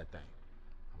finesse that thing.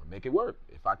 I'm gonna make it work.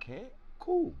 If I can't,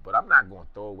 cool. But I'm not gonna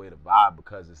throw away the vibe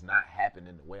because it's not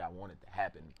happening the way I want it to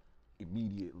happen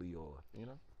immediately, or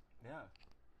Yeah.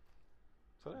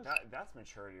 So that's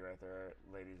maturity right there,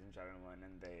 ladies and gentlemen.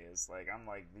 And days, like, I'm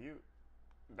like,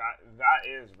 that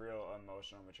is real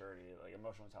emotional maturity, like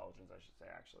emotional intelligence, I should say,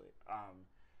 actually.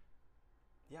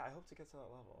 Yeah, I hope to get to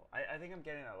that level. I think I'm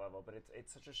getting that level, but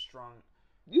it's such a strong.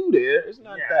 You there? It's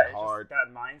not that hard.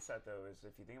 That mindset, though, is,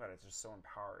 if you think about it, it's just so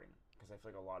empowering, because I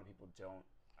feel like a lot of people don't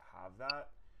have that.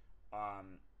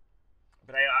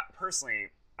 But I personally,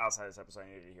 outside this episode,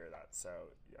 I needed to hear that. So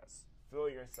yes, fill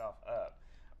yourself up.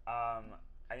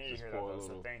 I need to hear that, though,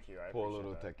 so thank you. I pour a appreciate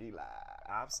little that. tequila.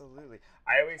 Absolutely.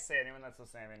 I always say, anyone that's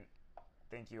listening, I mean,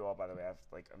 thank you all, by the way. I have,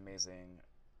 like, amazing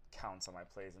counts on my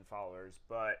plays and followers,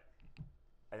 but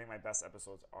I think my best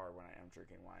episodes are when I am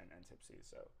drinking wine and tipsy,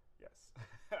 so yes.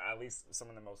 At least some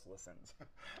of the most listened.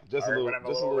 Just a little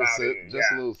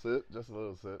sip. Just a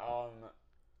little sip.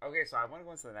 Okay, so I want to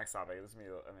go into the next topic. This is me,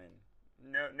 I mean,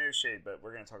 no shade, but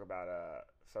we're going to talk about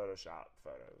Photoshop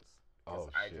photos. Oh,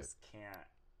 I shit. just can't.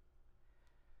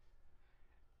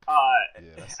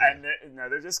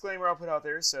 Another disclaimer I'll put out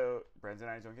there, so Brandon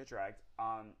and I don't get dragged.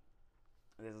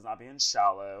 This is not being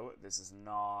shallow. This is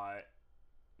not.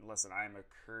 Listen, I am a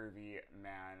curvy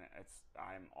man.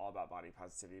 I'm all about body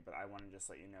positivity, but I want to just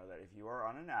let you know that if you are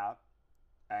on an app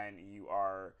and you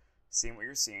are seeing what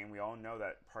you're seeing, we all know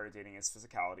that part of dating is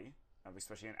physicality.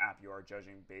 Especially an app, you are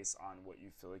judging based on what you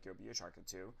feel like you'll be attracted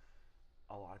to.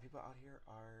 A lot of people out here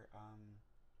are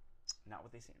not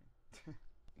what they seem.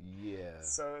 Yeah.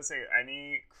 So let's say,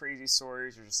 any crazy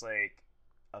stories, or just like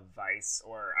advice,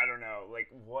 or I don't know, like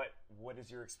what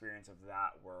is your experience of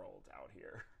that world out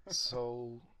here?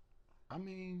 So, I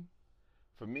mean,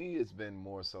 for me, it's been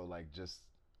more so like just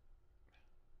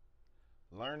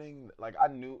learning. Like, I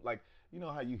knew, like, you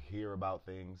know how you hear about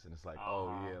things and it's like,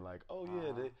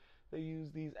 they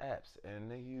use these apps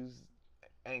and they use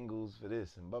angles for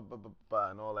this and blah blah blah blah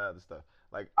and all that other stuff.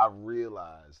 Like, I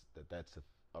realized that that's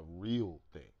a real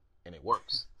thing and it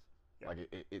works. Yeah.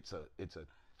 Like, it's a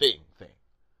thing.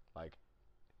 Like,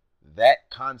 that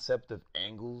concept of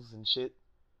angles and shit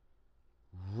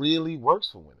really works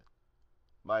for women.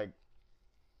 Like,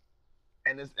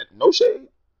 and it's no shade.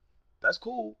 That's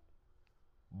cool.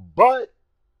 But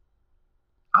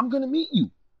I'm gonna meet you.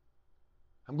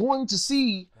 I'm going to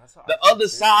see the other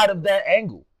side of that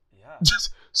angle. Yeah.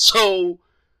 So,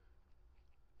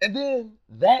 and then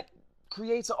that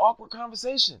creates an awkward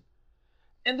conversation.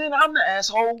 And then I'm the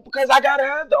asshole because I gotta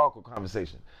have the awkward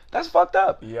conversation. That's fucked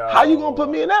up. Yo, how you gonna put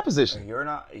me in that position? You're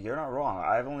not wrong.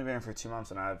 I've only been here for 2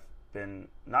 months and I've been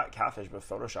not catfished but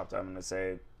photoshopped. I'm gonna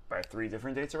say by 3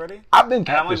 different dates already. I've been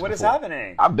catfished. I'm like, what is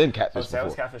happening? I've been catfished before. I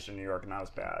was catfished in New York and that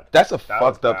was bad. That's that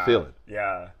fucked up feeling.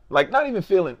 Yeah. Like, not even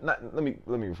feeling. Let me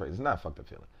rephrase. It's not a fucked up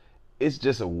feeling. It's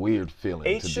just a weird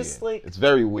feeling. It's just like, it's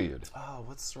very weird. Oh,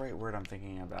 what's the right word I'm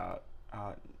thinking about?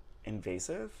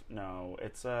 Invasive? No,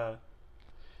 it's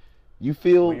you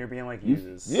feel when you're being like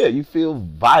used. Yeah, you feel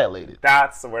violated.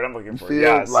 That's the word I'm looking for. You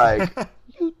feel like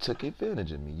you took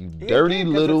advantage of me. You dirty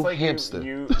little hamster.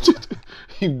 You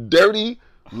dirty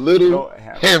little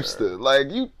hamster.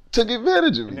 Like, you took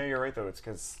advantage of me. No, you're right though. It's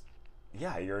because,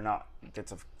 yeah, you're not.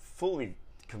 It's a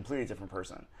completely different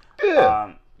person.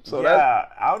 Yeah. So yeah,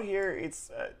 out here it's.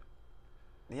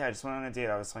 Yeah, I just went on a date.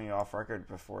 I was telling you off record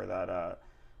before that.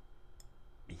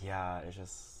 Yeah, it's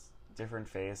just different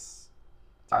face,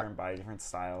 different body, different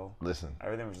style. Listen,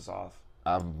 everything was just off.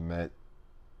 I've met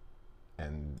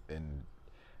and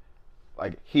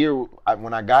like here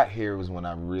when I got here was when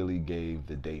I really gave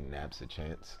the dating apps a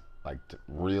chance. Like, to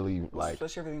really, like,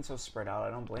 especially everything's so spread out. I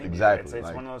don't blame exactly. you. It's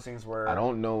like, one of those things where I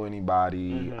don't know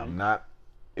anybody. Mm-hmm. I'm not.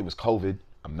 It was COVID.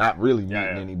 I'm not really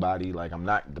meeting anybody. Like, I'm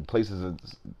not. The places are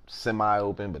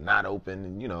semi-open, but not open.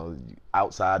 And, you know,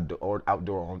 outside or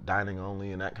outdoor dining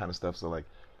only and that kind of stuff. So, like,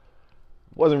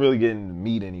 wasn't really getting to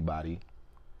meet anybody.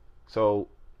 So,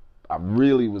 I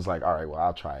really was like, all right, well,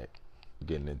 I'll try it.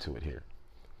 Getting into it here.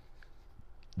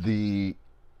 the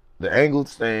angled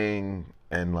thing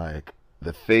and like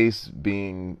the face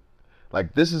being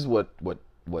like, this is what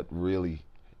really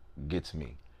gets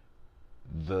me.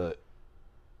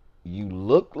 You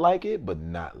look like it but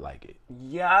not like it.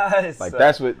 Yes. Like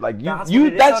that's what like that's you what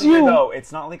it is that's you. though.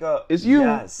 It's not like a it's you,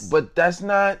 yes. but that's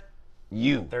not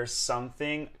you. There's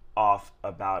something off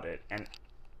about it, and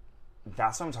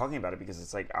that's what I'm talking about it, because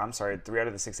it's like, I'm sorry, 3 out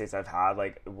of the 6 dates I've had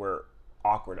like were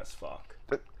awkward as fuck.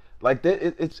 Like that,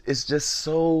 it's just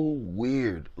so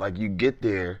weird. Like you get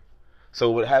there. So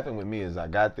what happened with me is I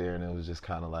got there and it was just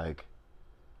kind of like,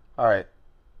 all right,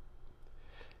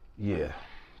 yeah,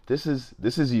 this is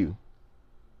you.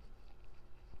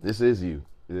 This is you.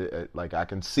 Like I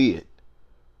can see it,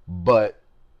 but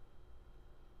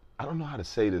I don't know how to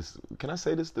say this. Can I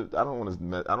say this? I don't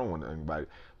want anybody.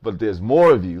 But there's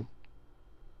more of you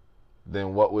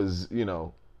than what was,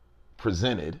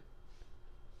 presented,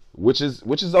 which is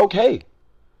okay.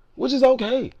 Which is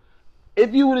okay.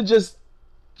 If you would have just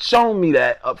shown me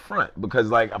that up front, because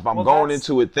like if I'm going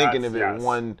into it thinking of it yes.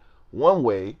 one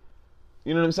way,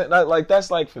 you know what I'm saying? Like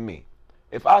that's like for me.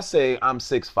 If I say I'm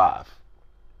 6'5",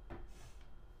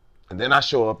 and then I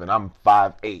show up and I'm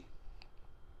 5'8",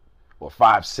 or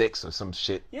 5'6", or some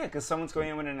shit. Yeah, because someone's going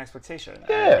in with an expectation.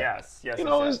 Yeah. Yes. Yes.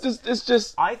 It's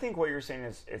just. I think what you're saying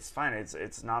is it's fine.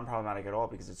 It's non-problematic at all,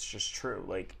 because it's just true.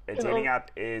 Like a dating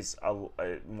app is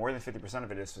more than 50%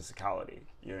 of it is physicality.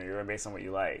 You're based on what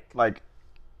you like. Like,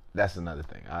 that's another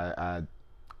thing.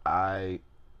 I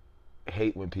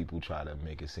hate when people try to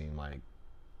make it seem like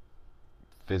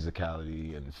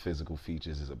physicality and physical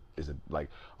features is a like,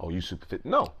 oh, you super fit.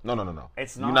 No.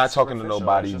 It's not. You're not talking to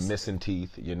nobody missing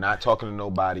teeth. You're not talking to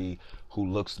nobody who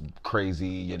looks crazy.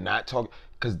 You're not talking,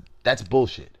 because that's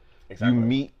bullshit. Exactly. You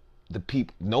meet the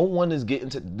people. No one is getting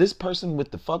to this person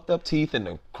with the fucked up teeth and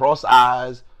the crossed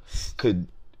eyes could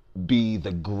be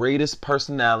the greatest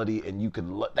personality, and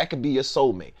that could be your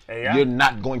soulmate. Yeah. You're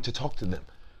not going to talk to them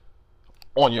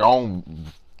on your own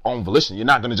volition. You're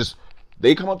not going to just.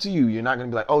 They come up to you, you're not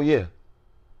going to be like, oh, yeah.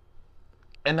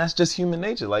 And that's just human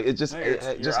nature. Like, it just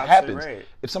happens. Right.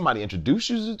 If somebody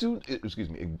introduces you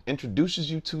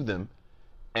to them,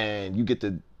 and you get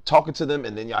to talking to them,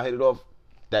 and then y'all hit it off,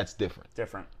 that's different.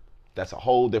 That's a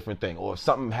whole different thing. Or if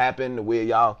something happened where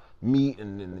y'all meet,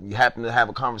 and then you happen to have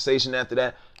a conversation after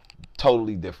that,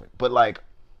 totally different. But, like,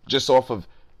 just off of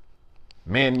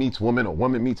man meets woman, or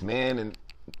woman meets man, and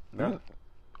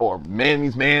or man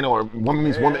meets man, or woman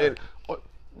meets woman.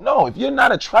 No, if you're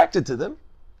not attracted to them,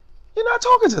 you're not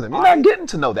talking to them. You're not getting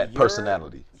to know that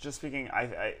personality. Just speaking,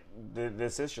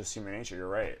 this is just human nature. You're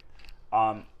right.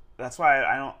 That's why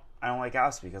I don't like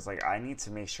apps, because like I need to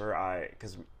make sure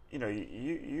because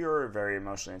you're very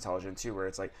emotionally intelligent too, where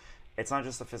it's like it's not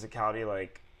just the physicality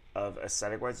like of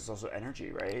aesthetic wise, it's also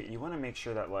energy, right? You want to make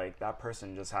sure that like that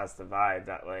person just has the vibe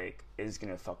that like is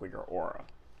gonna fuck with your aura.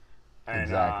 And,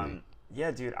 exactly.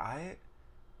 Yeah, dude,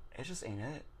 it just ain't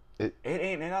it. It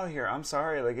ain't it out here. I'm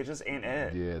sorry. Like, it just ain't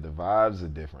it. Yeah, the vibes are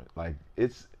different. Like,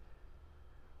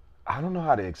 I don't know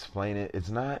how to explain it. It's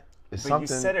not, it's something.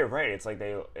 But you said it right. It's like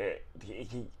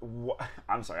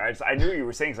I'm sorry. I knew what you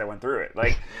were saying because I went through it.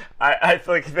 Like, I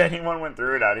feel like if anyone went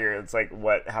through it out here, it's like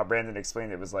how Brandon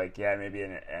explained it was like, yeah, maybe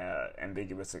an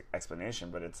ambiguous explanation,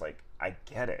 but it's like, I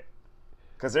get it.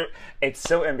 Because it's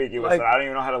so ambiguous that I don't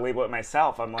even know how to label it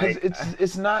myself. I'm like,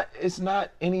 it's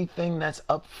not anything that's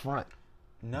up front.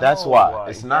 No, that's why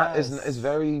it's not. It's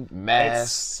very mass.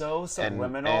 It's so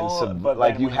subliminal. But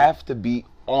like you have to be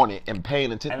on it and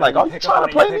paying attention. Like, are you trying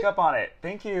to play me? Pick up on it.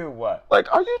 Thank you. What?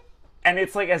 Like, are you? And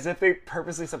it's like as if they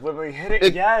purposely subliminally hit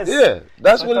it. Yes. Yeah,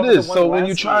 that's what it is. So when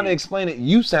you're trying to explain it,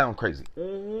 you sound crazy.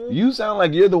 Mm-hmm. You sound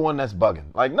like you're the one that's bugging.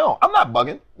 Like, no, I'm not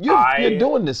bugging. You're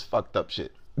doing this fucked up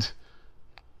shit.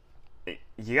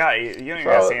 You don't even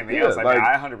gotta say anything else. I mean,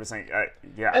 I 100%.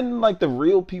 Yeah. And like the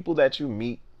real people that you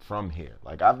meet from here,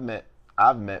 like I've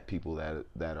met people that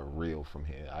are real from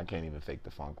here. I can't even fake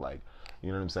the funk. Like, you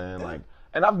know what I'm saying? Yeah. Like,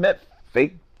 and I've met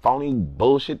fake, phony,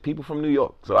 bullshit people from New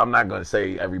York. So I'm not gonna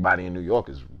say everybody in New York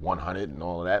is 100 and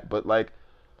all of that, but like,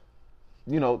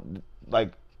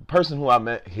 like the person who I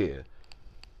met here,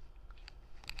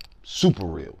 super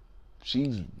real.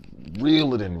 She's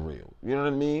realer than real. You know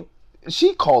what I mean?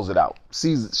 She calls it out.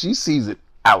 She sees it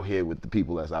out here with the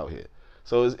people that's out here.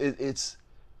 So it's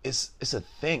a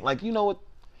thing. Like, you know what?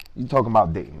 You talking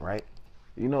about dating, right?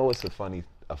 You know what's a funny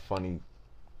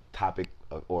topic,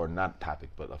 or not topic,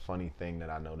 but a funny thing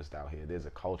that I noticed out here. There's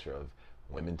a culture of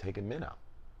women taking men out.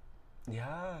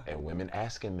 Yeah. And women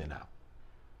asking men out.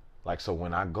 Like, so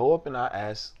when I go up and I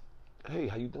ask, hey,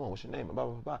 how you doing? What's your name? Blah,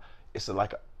 blah, blah. It's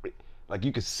like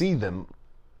you could see them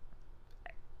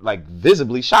like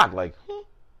visibly shocked, like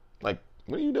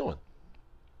what are you doing?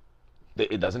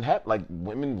 It doesn't happen. Like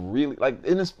women really like,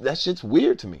 and that shit's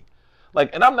weird to me.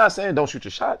 Like, and I'm not saying don't shoot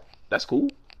your shot. That's cool.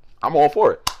 I'm all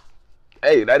for it.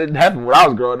 Hey, that didn't happen when I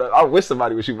was growing up. I wish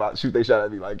somebody would shoot their shot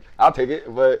at me. Like, I'll take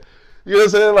it. But you know what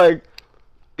I'm saying? Like,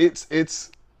 it's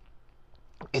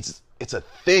a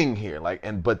thing here.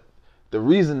 Like, but the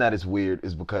reason that it's weird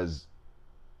is because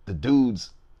the dudes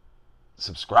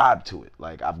subscribe to it.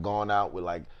 Like, I've gone out with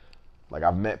like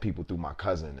I've met people through my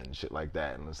cousin and shit like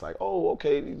that, and it's like, oh,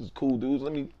 okay, these cool dudes.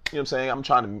 Let me, you know what I'm saying? I'm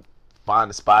trying to find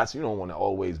the spots. You don't want to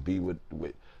always be with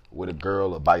a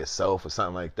girl or by yourself or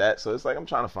something like that. So it's like I'm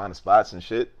trying to find the spots and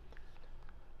shit.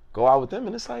 Go out with them,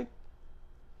 and it's like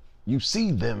you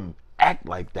see them act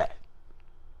like that,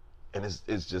 and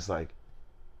it's just like,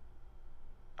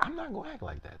 I'm not gonna act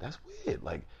like that. That's weird.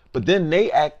 Like, but then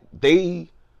they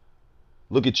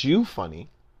look at you funny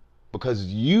because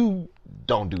you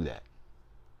don't do that.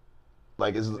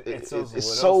 Like,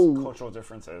 it's so cultural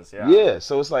differences. Yeah. Yeah.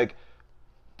 So it's like,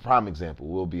 prime example.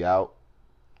 We'll be out.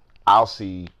 I'll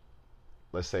see.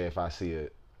 Let's say if I see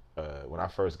it when I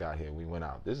first got here, we went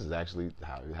out. This is actually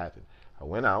how it happened. I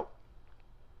went out.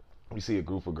 We see a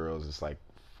group of girls. It's like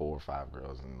 4 or 5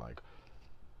 girls, and like,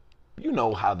 you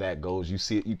know how that goes. You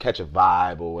see it. You catch a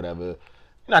vibe or whatever. You're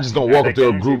not just gonna walk up to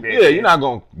a group. Yeah, you're not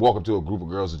gonna walk up to a group of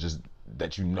girls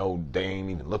that you know they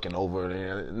ain't even looking over.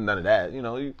 None of that. You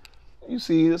know, you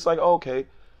see, it's like, oh, okay.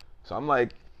 So I'm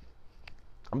like,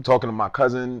 I'm talking to my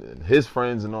cousin and his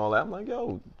friends and all that. I'm like,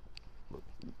 yo,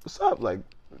 what's up? Like,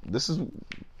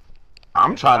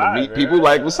 I'm trying to meet people.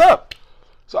 Like, what's up?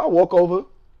 So I walk over.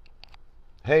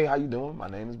 Hey, how you doing? My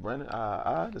name is Brennan.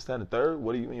 This, that, and the third.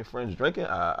 What are you and your friends drinking?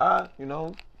 You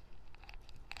know,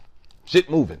 shit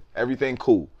moving. Everything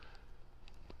cool.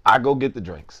 I go get the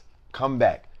drinks. Come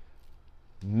back.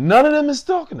 None of them is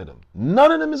talking to them.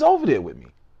 None of them is over there with me.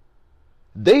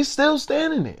 They still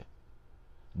standing there.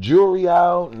 Jewelry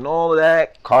out and all of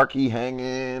that. Car key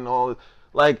hanging. All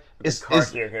like it's. Car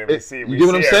key, okay, we see. You get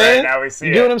what I'm saying? Right now we see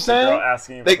you get what I'm saying? The girl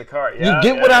asking you for the car. Yeah, you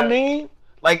get what I mean?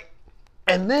 Like,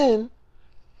 and then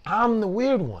I'm the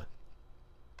weird one.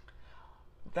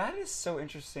 That is so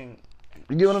interesting.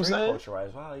 You get what I'm saying?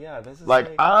 Culture-wise, wow, yeah, this is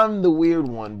like I'm the weird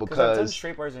one because I've done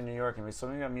straight bars in New York, and so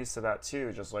maybe I'm used to that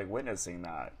too. Just like witnessing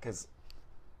that, because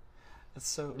it's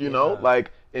so. You know,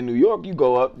 like in New York, you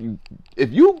go up.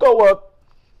 If you go up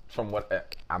from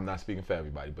what I'm not speaking for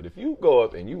everybody, but if you go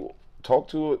up and you talk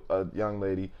to a young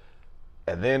lady,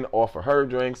 and then offer her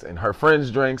drinks and her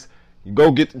friends drinks, you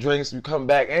go get the drinks, you come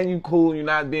back, and you cool, you're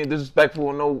not being disrespectful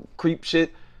or no creep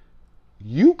shit,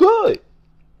 you good.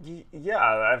 Yeah,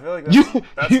 I feel like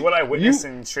that's what I witnessed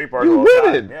in straight bars all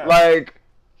the time. Yeah. Like,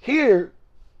 here,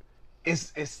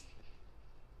 it's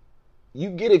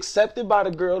you get accepted by the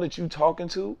girl that you talking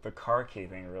to. The car key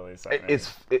thing really is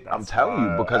I'm telling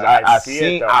you, because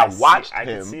I watched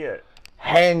him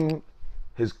hang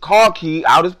his car key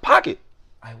out his pocket.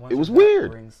 It was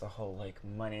weird. Brings the whole like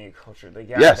money culture. Like,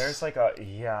 yes. There's like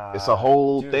it's a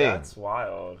whole thing. That's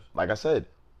wild. Like I said,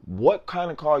 what kind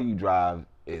of car you drive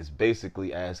is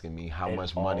basically asking me how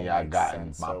much money I got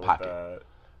in my pocket.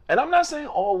 And I'm not saying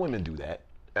all women do that.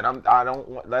 And I don't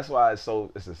want, that's why it's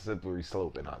a slippery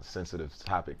slope and a sensitive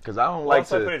topic. Because I don't like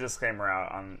to put a disclaimer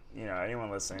out on, anyone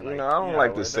listening. Like, I don't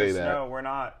like to say that. No, we're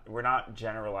not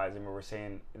generalizing, but we're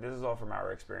saying this is all from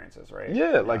our experiences, right?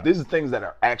 Yeah, like these are things that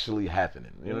are actually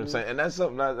happening. You know what I'm saying? And that's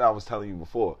something that I was telling you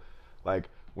before. Like,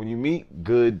 when you meet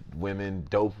good women,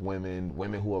 dope women,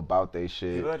 women who are about their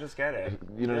shit. People that just get it.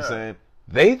 You know what I'm saying?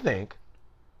 They think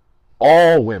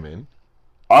all women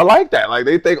are like that. Like,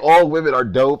 they think all women are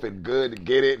dope and good and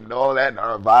get it and all that and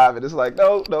are a vibe. And it's like,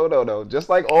 no. Just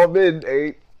like all men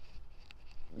ain't,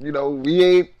 we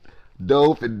ain't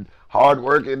dope and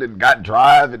hardworking and got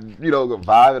drive and,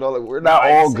 vibe and all that. We're not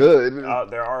all good.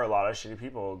 There are a lot of shitty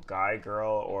people, guy,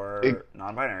 girl, or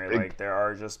non-binary. Like, there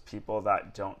are just people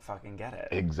that don't fucking get it.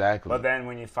 Exactly. But then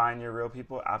when you find your real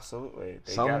people, absolutely,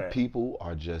 they Some get it. people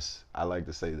are just, I like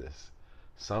to say this,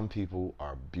 some people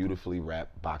are beautifully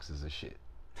wrapped boxes of shit.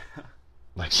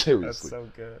 Like, seriously. That's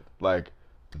so good. Like,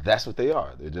 that's what they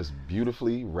are. They're just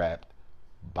beautifully wrapped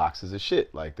boxes of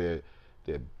shit. Like, they're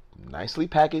nicely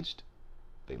packaged.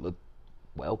 They look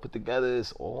well put together.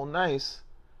 It's all nice.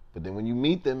 But then when you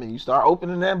meet them and you start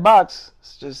opening that box,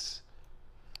 it's just,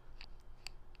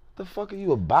 what the fuck are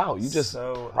you about? You just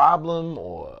problem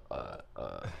or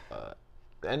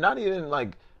and not even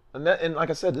like, and like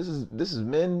I said, this is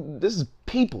men. This is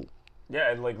people.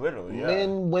 Yeah, like literally. Yeah.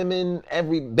 Men, women,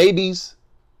 babies,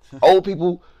 old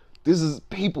people. This is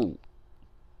people.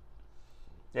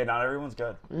 Yeah, not everyone's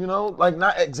good. Like,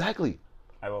 not exactly.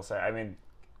 I will say. I mean,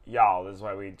 y'all, this is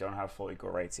why we don't have full equal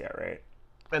rights yet, right?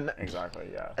 And exactly,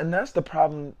 yeah. And that's the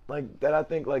problem, like, that I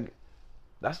think, like,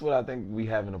 that's what I think we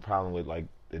having a problem with, like,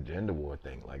 the gender war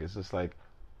thing. Like, it's just like,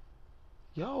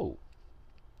 yo,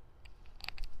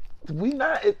 we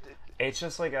not. It's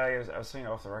just like I was saying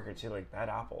off the record too, like bad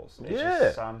apples. It's Yeah.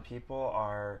 just some people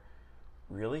are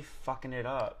really fucking it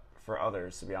up for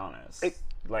others, to be honest.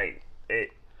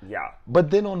 Yeah.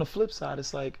 But then on the flip side,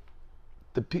 it's like,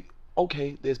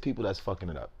 okay, there's people that's fucking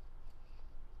it up.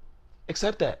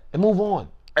 Accept that and move on.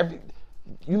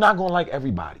 You're not gonna like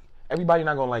everybody. Everybody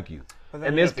not gonna like you.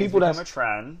 And there's people that's a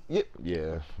trend. Yeah.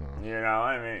 You know,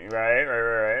 I mean,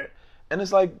 right. And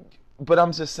it's like, but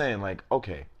I'm just saying, like,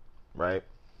 okay, right?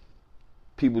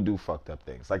 People do fucked up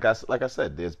things. Like I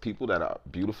said, there's people that are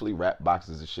beautifully wrapped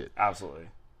boxes of shit. Absolutely.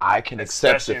 I can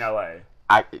accept, especially in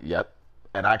LA. Yep.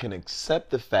 And I can accept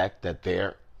the fact that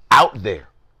they're out there.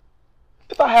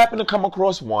 If I happen to come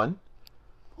across one,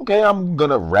 okay, I'm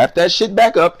gonna wrap that shit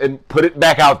back up and put it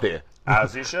back out there.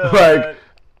 As you should. Like,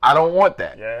 I don't want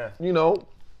that. Yeah. You know,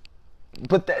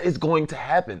 but that is going to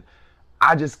happen.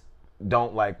 I just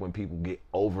don't like when people get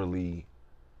overly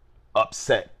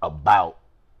upset about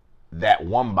that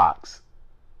one box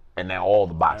and now all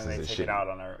the boxes and is take shit. It out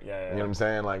on her. Yeah. You know what I'm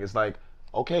saying? Like, it's like,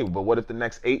 okay, but what if the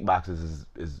next 8 boxes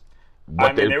is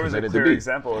what they're there was a presented clear to be?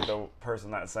 example with the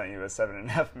person that sent you a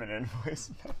 7.5 minute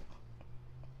voice note.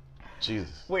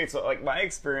 Jesus. Wait, so like my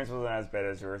experience wasn't as bad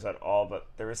as yours at all, but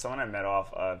there was someone I met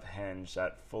off of Hinge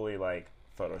that fully like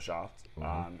photoshopped.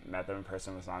 Met them in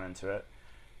person, was not into it.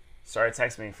 Started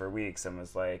texting me for weeks and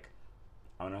was like,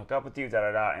 "I'm gonna hook up with you,"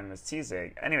 and was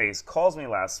teasing. Anyways, calls me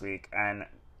last week, and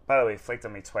by the way, flaked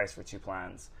on me twice for 2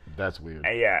 plans. That's weird.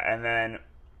 And then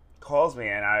calls me,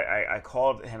 and I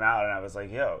called him out, and I was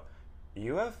like, "Yo,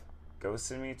 you have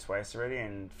ghosted me twice already,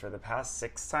 and for the past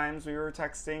 6 times we were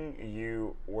texting,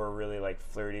 you were really like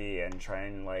flirty and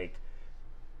trying like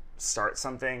start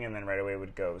something, and then right away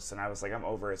would ghost." And I was like, "I'm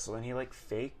over it." So then he like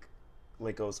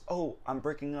goes, "Oh, I'm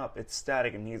breaking up, it's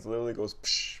static," and he literally goes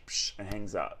psh, psh, and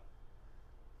hangs up.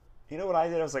 You know what I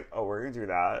did? I was like, "Oh, we're gonna do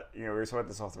that." You know, we were talking about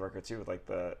this off the record too, with like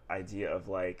the idea of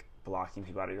like blocking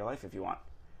people out of your life if you want.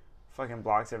 Fucking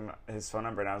blocked his phone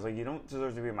number, and I was like, "You don't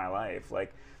deserve to be in my life.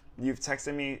 Like, you've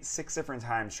texted me 6 different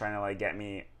times trying to like get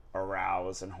me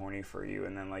aroused and horny for you,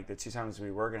 and then like the 2 times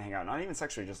we were gonna hang out, not even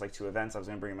sexually, just like 2 events, I was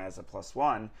gonna bring him as a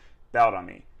 +1, bailed on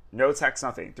me. No text,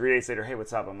 nothing. 3 days later, "Hey,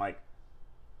 what's up?" I'm like,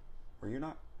 "Were you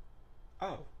not?"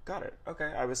 "Oh, got it.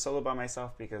 Okay, I was solo by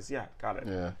myself because got it."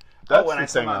 Yeah. When I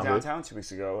saw him out downtown 2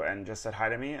 weeks ago and just said hi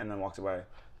to me and then walked away.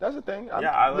 That's the thing. I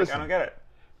don't get it.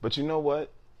 But you know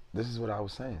what? This is what I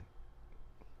was saying.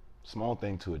 Small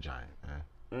thing to a giant, man.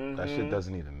 Mm-hmm. That shit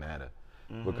doesn't even matter.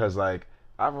 Mm-hmm. Because, like,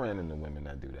 I've ran into women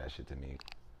that do that shit to me,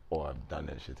 or have done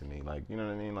that shit to me. Like, you know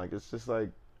what I mean? Like, it's just like,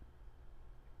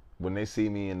 when they see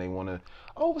me and they want to,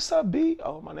 "Oh, what's up, B?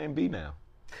 Oh, my name B now.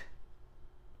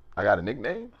 I got a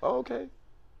nickname? Oh, okay.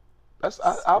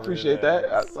 I appreciate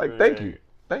that.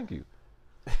 Thank you.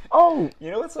 Oh, you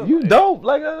know what's so you funny? Dope.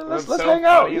 Like, let's hang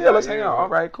out. Yeah, let's hang out. All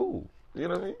right, cool. You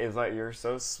know what I mean? It's like, you're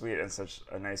so sweet and such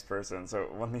a nice person. So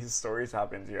when these stories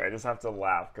happen to you, I just have to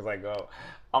laugh because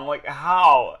I'm like,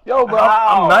 how? Yo, bro,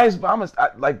 how? I'm nice,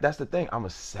 but like, that's the thing. I'm a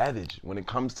savage when it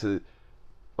comes to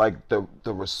like the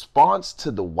response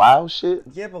to the wild shit.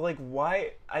 Yeah, but like,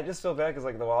 why? I just feel bad because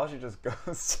like the wild shit just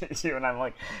goes to you, and I'm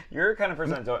like, you're the kind of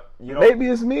person that maybe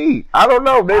it's me. I don't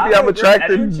know. Maybe I'm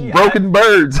attracting broken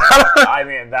birds. I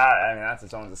mean that's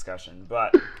its own discussion,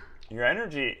 but. Your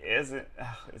energy isn't.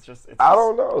 It's just. I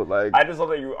don't know. Like, I just love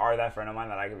that you are that friend of mine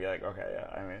that I could be like, okay,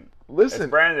 yeah. I mean, listen, it's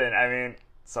Brandon. I mean,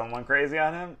 someone crazy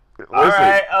on him. Listen,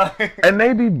 all right. And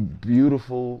they be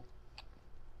beautiful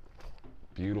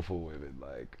women.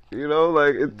 Like, you know,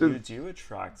 like it. You do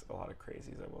attract a lot of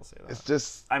crazies. I will say that. It's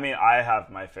just. I mean, I have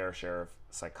my fair share of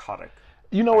psychotic.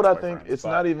 You know what I think? It's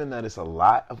not even that it's a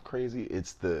lot of crazy.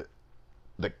 It's the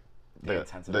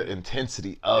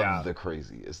intensity of the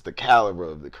crazy. It's the caliber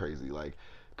of the crazy. Like,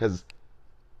 because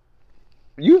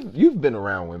you've been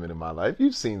around women in my life.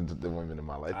 You've seen the women in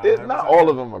my life. Not all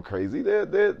of them are crazy.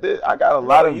 I got a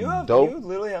lot of dope. You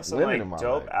literally have some women like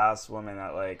dope ass women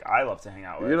that like I love to hang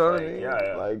out with. You know what I mean?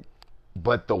 Yeah. Like,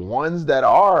 but the ones that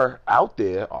are out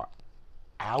there are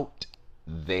out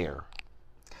there.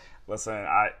 Listen,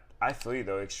 I feel you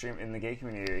though. Extreme in the gay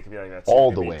community, it could be like that too.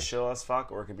 All the way. Chill as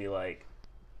fuck, or it could be like,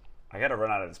 I gotta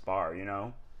run out of this bar, you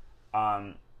know?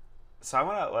 So I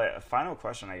want to, like, a final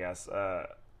question, I guess.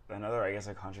 Another, I guess,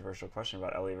 a controversial question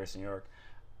about LA versus New York.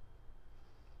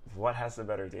 What has the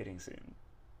better dating scene?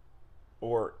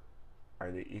 Or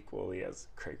are they equally as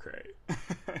cray-cray?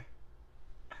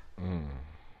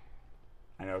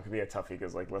 I know it could be a toughie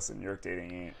because, like, listen, New York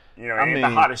dating ain't, ain't the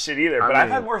hottest shit either. But I've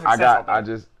had more success out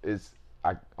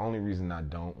there. Only reason I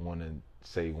don't want to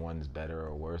say one's better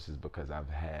or worse is because I've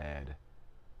had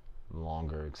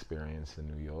longer experience in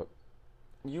New York.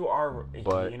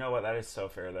 But you know what? That is so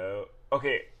fair, though.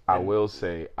 Okay. I will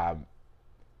say I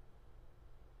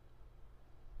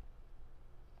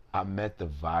met the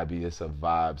vibiest of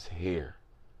vibes here.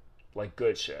 Like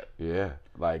good shit. Yeah.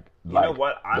 Like you know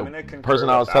what? I'm gonna concur. The person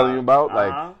I was telling you about,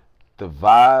 like the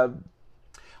vibe.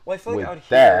 Well, I feel like out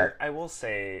here, I will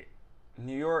say,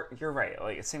 New York. You're right.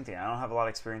 Like it's the same thing. I don't have a lot of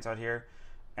experience out here,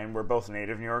 and we're both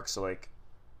native New York, so like,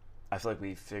 I feel like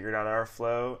we figured out our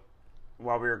flow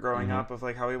while we were growing up of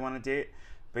like how we want to date.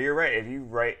 But you're right.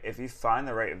 If you find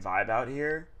the right vibe out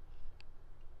here,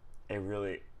 it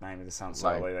really. I mean, this sounds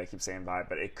so like I keep saying vibe,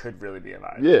 but it could really be a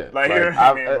vibe. Yeah. Like you know what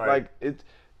I mean? Like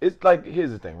it's like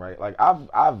here's the thing, right? Like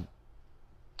I've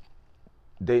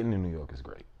dating in New York is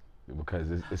great because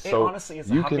it's so honestly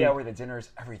it's a happy hour, the dinner is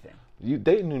everything. You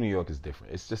dating in New York is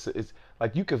different. It's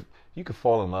like you could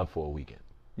fall in love for a weekend.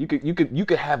 You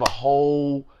could have a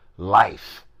whole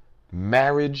life,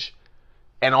 marriage,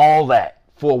 and all that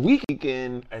for a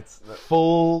weekend.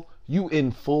 You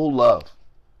in full love,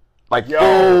 like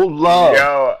full love.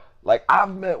 Yo. Like,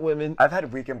 I've met women. I've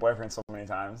had weekend boyfriends so many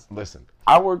times. Listen,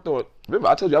 remember,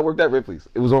 I told you I worked at Ripley's.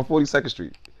 It was on 42nd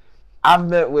Street. I've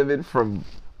met women from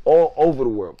all over the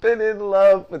world. Been in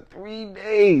love for 3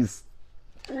 days.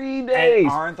 3 days.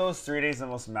 And aren't those 3 days the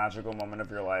most magical moment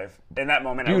of your life? In that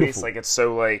moment, beautiful. At least, like, it's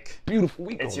so, like... Beautiful.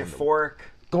 It's euphoric.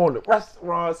 Going to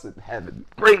restaurants and having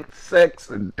great sex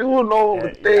and doing all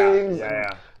the things.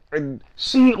 Yeah. And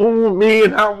she on me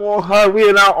and I on her. We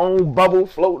in our own bubble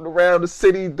floating around the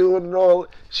city doing it all.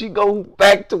 She go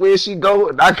back to where she go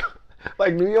and I go.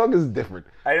 Like, New York is different.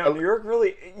 I know, New York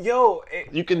really...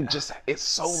 you can just... It's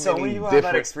so many people different... have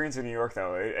that experience in New York,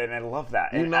 though, and I love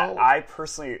that. And I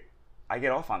personally... I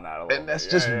get off on that a little bit. And that's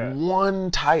just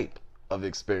one type of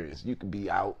experience. You can be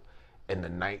out and the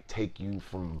night take you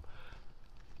from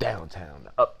downtown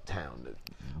to uptown to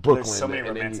Brooklyn. There's so many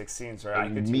romantic scenes, right? I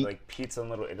could do like pizza in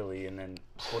Little Italy and then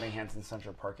holding hands in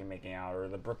Central Park and making out, or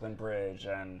the Brooklyn Bridge,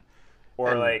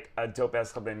 or like a dope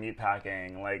ass club in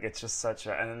meatpacking. Like it's just such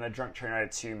a, and then the drunk train ride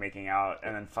at 2 making out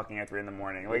and then fucking at 3 in the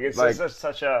morning. Like it's like, just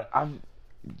such a.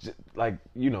 Like,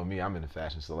 you know me, I'm into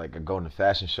fashion, so like I go into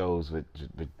fashion shows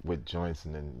with joints,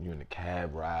 and then you're in the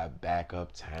cab ride back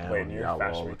uptown. Wait, you're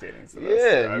fashion week dating.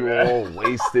 You're all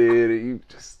wasted. And you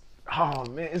just, oh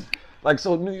man, it's like,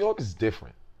 so New York is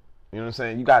different. You know what I'm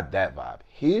saying? You got that vibe.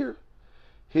 Here,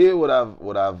 what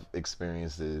I've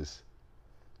experienced is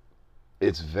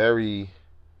it's very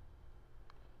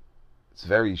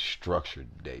structured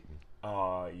dating.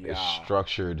 Oh yeah. It's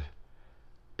structured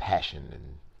passion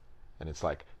and it's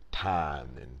like time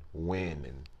and when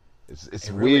and it's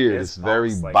really weird. It's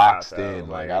very boxed in.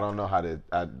 Like I don't know how to.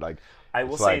 I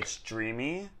will say it's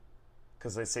dreamy.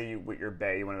 Because they say you with your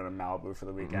bae, you want to go to Malibu for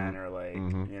the weekend, or like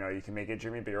you can make it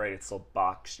dreamy, but you're right, it's still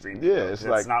box dreamy. Yeah, it's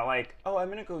not like, oh, I'm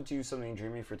gonna go do something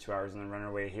dreamy for 2 hours and then run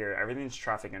away here. Everything's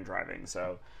traffic and driving,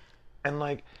 so. And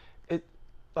like it,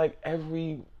 like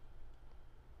every,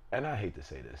 and I hate to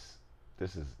say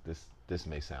this. This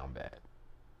may sound bad,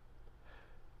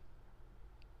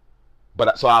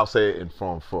 but so I'll say it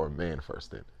for a man first.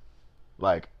 Then,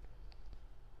 like,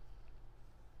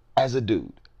 as a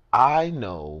dude, I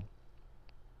know.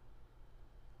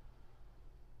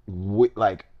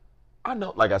 Like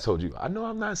I told you, I know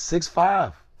I'm not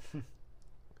 6'5". You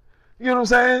know what I'm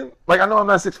saying? Like, I know I'm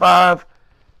not 6'5".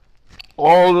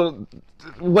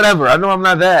 Whatever. I know I'm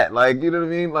not that. Like, you know what I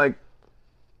mean? Like,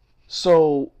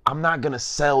 so I'm not gonna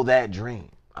sell that dream.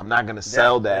 I'm not gonna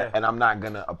sell that, and I'm not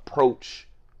gonna approach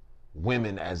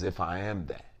women as if I am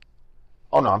that.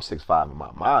 Oh no, I'm 6'5" in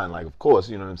my mind. Like, of course,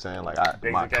 you know what I'm saying? Like,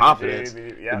 my confidence,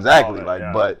 exactly.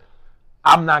 Like, but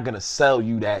I'm not gonna sell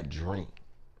you that dream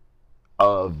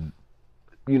of,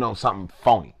 something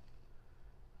phony.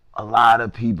 A lot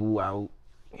of people out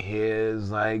here is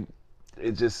like,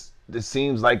 it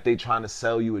seems like they trying to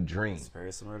sell you a dream. It's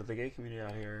very similar to the gay community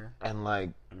out here. And like,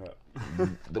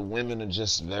 the women are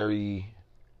just very.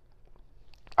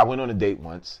 I went on a date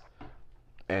once,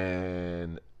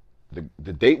 and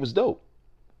the date was dope.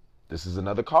 This is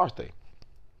another car thing.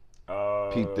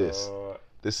 Peep this.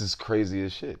 This is crazy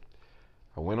as shit.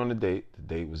 I went on a date. The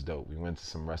date was dope. We went to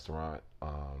some restaurant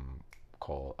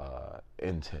called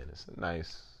N10. It's a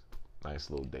nice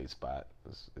little date spot.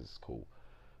 It's cool.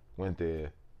 Went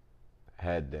there,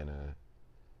 had dinner,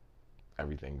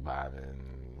 everything vibing.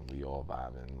 We all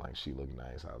vibing. Like, she looked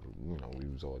nice. We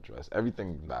was all dressed.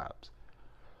 Everything vibes.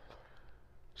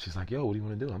 She's like, yo, what do you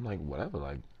want to do? I'm like, whatever.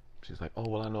 Like, She's like, oh,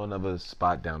 well, I know another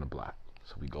spot down the block.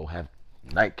 So we go have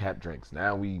nightcap drinks.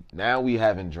 Now we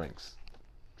having drinks.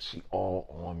 She all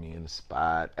on me in the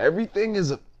spot. Everything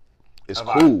is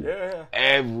cool. Yeah.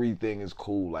 Everything is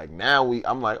cool. Like now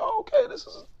I'm like, oh, okay, this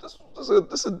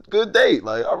is a good date.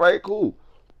 Like, all right, cool.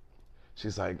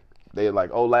 She's like, they're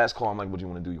like, oh, last call. I'm like, what do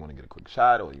you want to do? You want to get a quick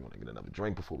shot or you want to get another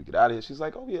drink before we get out of here? She's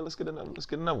like, oh yeah, let's get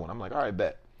another one. I'm like, all right,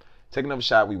 bet. Take another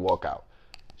shot. We walk out.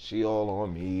 She all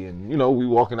on me, and we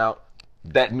walking out.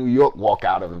 That New York walk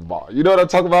out of the bar. You know what I'm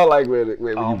talking about? Like where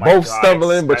you both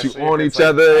stumbling, but you on each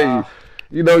other.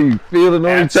 You feeling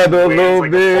on each other a little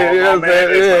bit. You know what I'm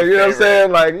saying? Yeah, you know what I'm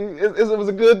saying? Like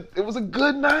it was a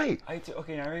good night.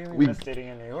 Okay, now you're miss dating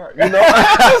in New York. I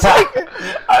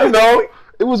know.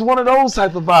 It was one of those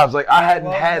type of vibes. Like I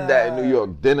hadn't had that in New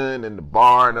York, dinner and in the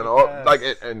bar and all, like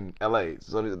in LA.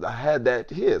 So I had that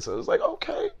here. So it was like,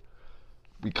 okay.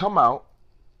 We come out.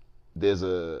 There's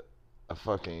a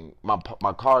fucking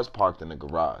my car's parked in the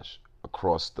garage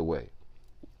across the way.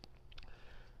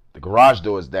 The garage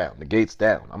door is down. The gate's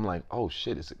down. I'm like, oh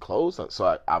shit, is it closed?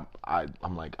 So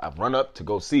I'm like, I run up to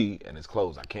go see, and it's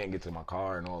closed. I can't get to my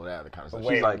car and all that other kind of stuff.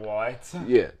 Wait, she's like, what?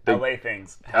 Yeah, LA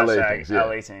things. LA things. Yeah.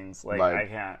 LA things. Like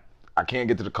I can't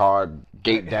get to the car.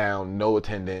 Gate down. No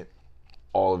attendant.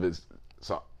 All of it.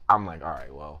 So I'm like, all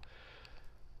right, well,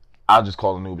 I'll just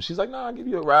call an Uber. She's like, no, I'll give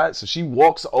you a ride. So she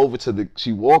walks over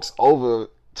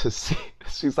to see.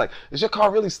 She's like, is your car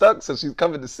really stuck? So she's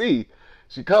coming to see.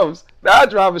 She comes. Now I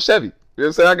drive a Chevy. You know what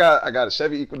I'm saying? I got a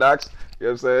Chevy Equinox. You know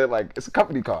what I'm saying? Like, it's a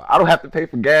company car. I don't have to pay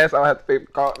for gas. I don't have to pay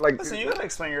for car. Like, listen, you gotta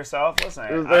explain yourself. Listen,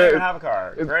 I don't even have a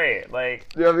car. Great. Like,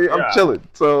 you know what I mean? Yeah. I'm chilling.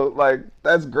 So, like,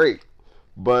 that's great.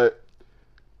 But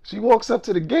she walks up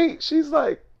to the gate. She's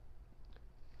like,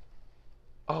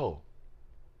 oh,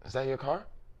 is that your car?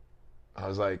 I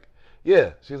was like,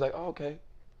 yeah. She's like, oh, okay.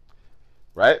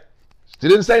 Right? She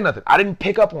didn't say nothing. I didn't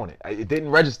pick up on it. It didn't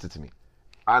register to me.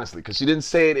 Honestly, because she didn't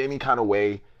say it any kind of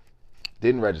way.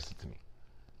 Didn't register to me.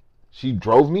 She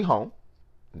drove me home.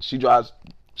 And she drives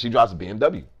a BMW. You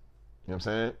know what I'm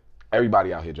saying?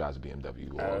 Everybody out here drives a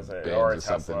BMW or Benz or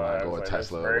something like, or a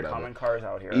Tesla or whatever. Very common cars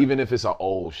out here. Even if it's an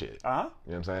old shit. Uh-huh.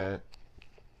 You know what I'm saying?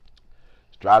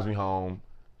 She drives me home.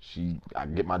 I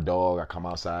get my dog. I come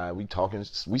outside. We talking.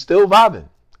 We still vibing.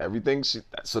 Everything.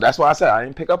 So that's why I said I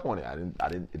didn't pick up on it.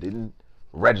 It didn't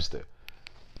register.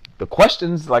 The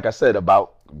questions, like I said,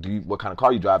 about what kind of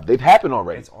car you drive, they've happened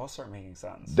already. It's all start making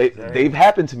sense. They've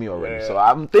happened to me already. Yeah. So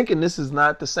I'm thinking this is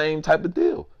not the same type of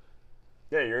deal.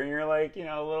 Yeah, you're like, a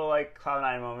little like cloud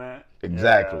nine moment.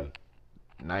 Exactly.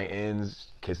 Yeah. Night ends,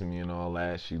 kissing me and all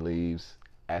that. She leaves.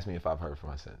 Ask me if I've heard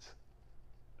from her since.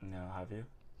 No, have you?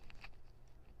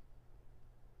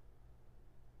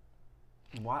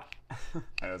 What?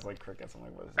 I was like crickets. I'm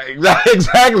like, what is that?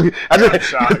 Exactly.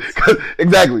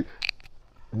 Exactly.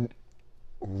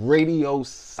 Radio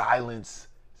silence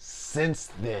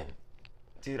since then.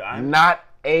 Dude, not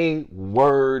a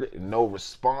word, no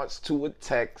response to a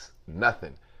text,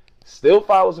 nothing. Still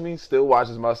follows me, still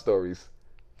watches my stories.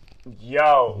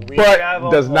 Yo, we but have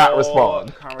a does whole not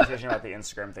respond. Conversation about the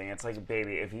Instagram thing. It's like,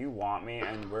 baby, if you want me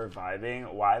and we're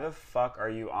vibing, why the fuck are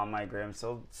you on my gram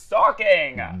still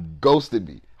stalking? Ghosted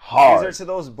me hard. These are to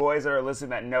those boys that are listening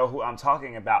that know who I'm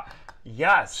talking about.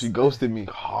 Yes. She ghosted me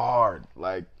hard.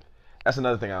 Like, that's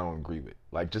another thing I don't agree with.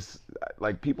 Like, just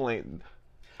like people ain't.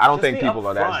 I don't think people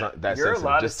are that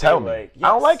sensitive. Just tell me. Like, yes. I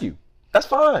don't like you. That's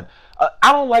fine.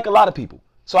 I don't like a lot of people.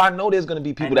 So I know there's going to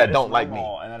be people that don't like me.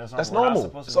 And that's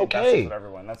normal. It's okay.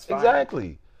 That's fine.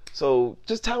 Exactly. So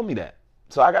just tell me that.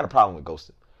 So I got a problem with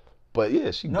ghosting. But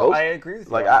yeah, she ghosted. No, I agree with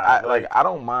you. Like I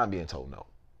don't mind being told no.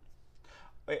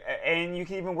 And you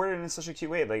can even word it in such a cute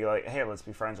way, like, hey, let's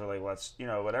be friends, or like, let's,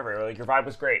 whatever. Or like, your vibe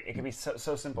was great. It can be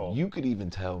so simple. You could even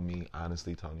tell me,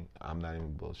 honestly, Tony, I'm not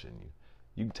even bullshitting you.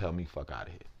 You can tell me, fuck out of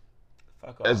here.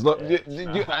 Fuck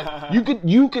off.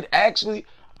 You could actually.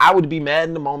 I would be mad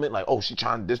in the moment, like, oh, she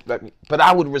trying to disrespect me. But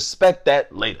I would respect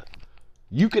that later.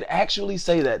 You could actually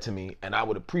say that to me, and I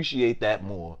would appreciate that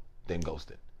more than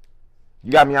ghosting.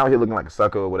 You got me out here looking like a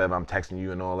sucker or whatever. I'm texting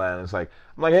you and all that. And it's like,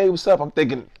 I'm like, hey, what's up? I'm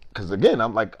thinking, because again,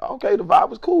 I'm like, okay, the vibe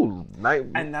was cool.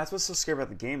 And that's what's so scary about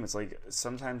the game. It's like,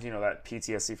 sometimes, that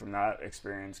PTSD from that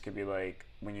experience could be like,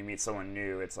 when you meet someone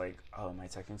new, it's like, oh, am I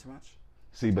texting too much?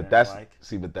 But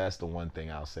that's the one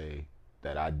thing I'll say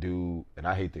that I do, and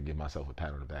I hate to give myself a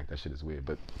pat on the back. That shit is weird,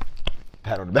 but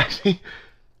pat on the back.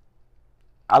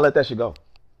 I let that shit go.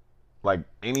 Like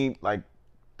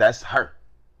that's her.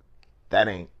 That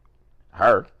ain't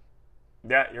her.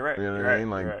 Yeah, you're right. You know what I mean?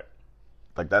 Like,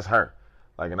 like that's her.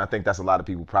 Like, and I think that's a lot of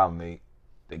people's problem.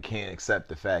 they can't accept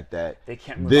the fact that they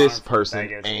can't move this on person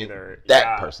baggage ain't either.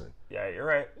 that person. Yeah, you're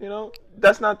right. You know,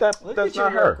 that's not that. Look That's at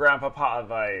not your her. grandpa pot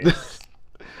advice.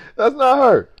 That's not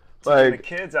her. Teaching Like the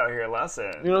kids out here a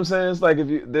lesson. You know what I'm saying? It's like if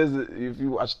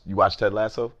you watch Ted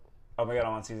Lasso. Oh my god,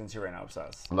 I'm on season 2 right now.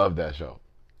 Obsessed. Love that show.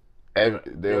 There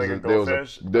was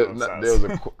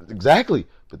a exactly,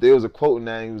 but there was a quote in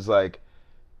that. He was like,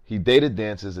 he dated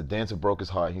dancers. A dancer broke his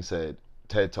heart. He said,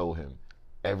 Ted told him,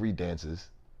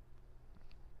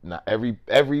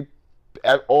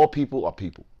 all people are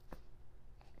people.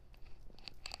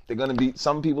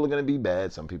 Some people are gonna be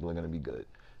bad. Some people are gonna be good.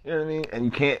 You know what I mean? And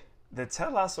you can't. The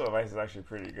Ted Lasso advice is actually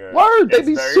pretty good. Word, they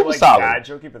be very, super solid. Bad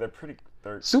jokey, but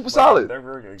they're super solid. They're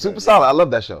very good. Super solid. I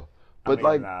love that show. But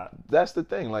that's the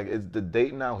thing. Like, it's the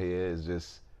dating out here is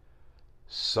just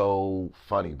so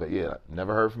funny. But yeah,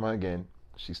 never heard from her again.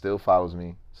 She still follows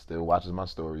me. Still watches my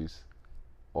stories.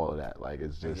 All of that. Like,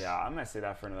 it's just. Yeah, I'm gonna say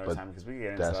that for another time because we can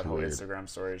get into that whole Instagram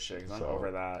story shit. Because I'm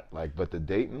over that. Like, but the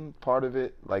dating part of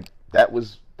it, like that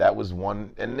was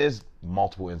one, and there's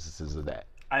multiple instances of that.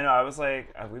 I know. I was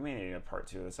like, we may need a part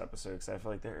 2 of this episode because I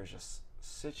feel like there is just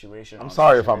situation. I'm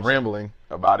sorry if I'm rambling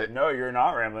about it. No, you're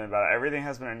not rambling about it. Everything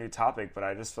has been a new topic, but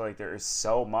I just feel like there is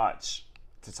so much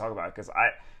to talk about because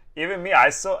I only been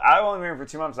here for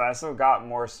 2 months and I still got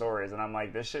more stories and I'm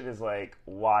like, this shit is like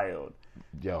wild.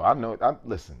 Yo, I know.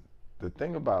 Listen, the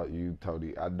thing about you,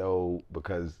 Tony, I know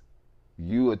because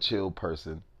you a chill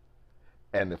person,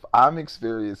 and if I'm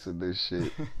experiencing this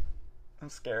shit. I'm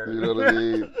scared. You know what I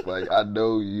mean? Like, I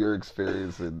know you're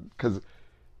experiencing, because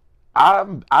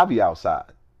I'll be outside.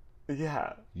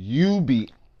 Yeah. You be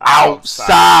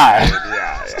outside.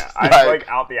 Yeah. I'm like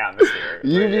out the atmosphere.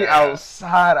 You be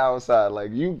outside. Like,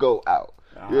 you go out.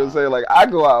 You know what I'm saying? Like, I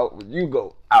go out, but you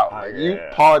go out. Like, you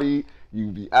party, you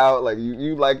be out. Like,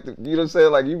 you like, you know what I'm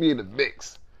saying? Like, you be in the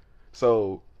mix.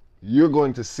 So, you're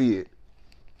going to see it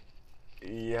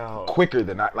quicker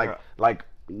than like,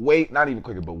 not even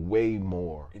quicker, but way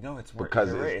more. You know, it's more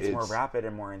because it's more rapid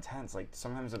and more intense. Like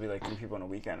sometimes it'll be like 3 people in a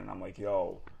weekend, and I'm like,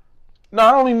 yo. No,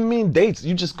 I don't even mean dates.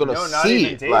 You just gonna see it. No, not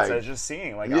even dates. I was just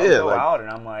seeing. Like, I'll go out, and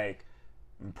I'm like,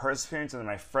 I'm participating with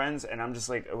my friends, and I'm just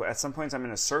like, at some points, I'm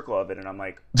in a circle of it, and I'm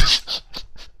like,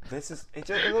 this is. It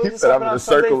just happened on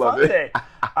Sunday Funday.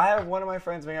 I have one of my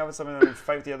friends being out with someone and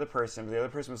fight with the other person, but the other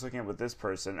person was hooking up with this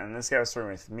person, and this guy was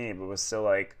flirting with me, but was still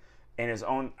like in his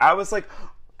own. I was like.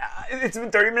 It's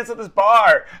been 30 minutes at this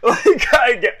bar. Like,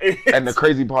 I get it. And the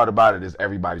crazy part about it is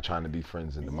everybody trying to be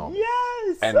friends in the moment.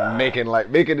 Yes. And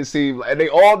making it seem, and they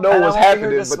all know what's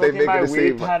happening, but they make it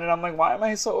seem. And I'm like, why am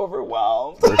I so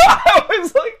overwhelmed? I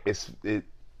was like,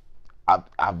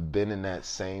 I've been in that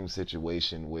same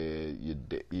situation where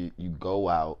you go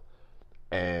out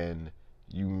and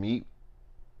you meet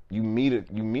a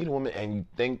woman and you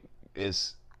think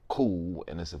it's cool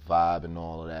and it's a vibe and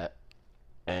all of that.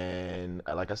 And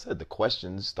like I said, the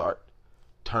questions start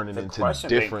turning into different.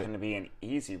 The question can be an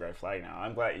easy red flag now.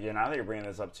 I'm glad now that you're bringing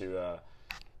this up to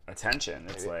attention.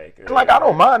 It's like I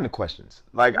don't mind the questions.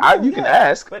 Like you can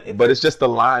ask, but it's just the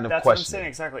line of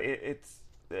questioning. That's what I'm saying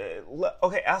exactly.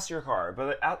 Okay, ask your car,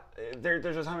 but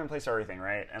there's a time and place for everything,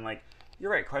 right? And like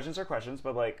you're right, questions are questions,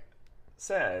 but like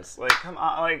come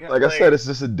on, like I said, it's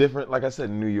just a different. Like I said,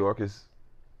 New York is.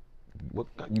 What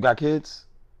you got kids,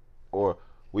 or?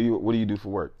 What do you do for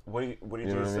work? What do you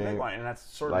do is the big one, and that's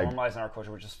sort of normalized in our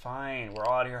culture, which is fine. We're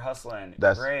all out here hustling.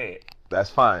 That's great. That's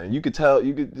fine. You could tell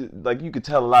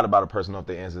a lot about a person off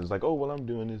their answers. It's like, oh well, I'm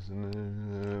doing this,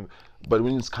 but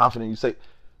when it's confident, you say.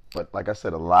 But like I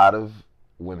said, a lot of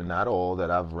women, not all,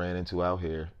 that I've ran into out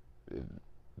here,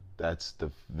 that's the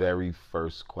very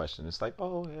first question. It's like,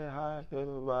 oh yeah, hi,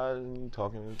 everybody,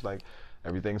 talking. It's like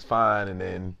everything's fine, and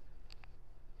then.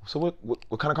 So what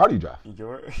kind of car do you drive?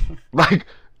 Like,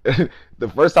 the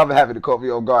first time it happened, it caught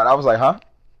me on guard. I was like, huh?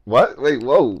 What? Wait,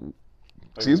 whoa.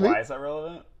 Excuse me? Why is that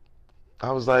relevant?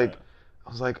 I was like,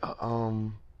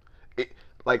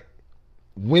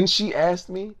 when she asked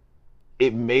me,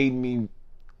 it made me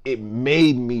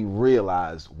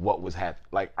realize what was happening.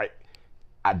 Like,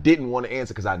 I didn't want to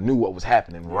answer because I knew what was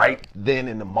happening right then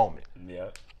in the moment.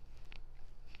 Yeah.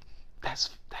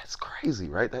 That's crazy,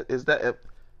 right?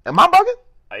 Am I bugging?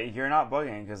 You're not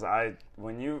bugging because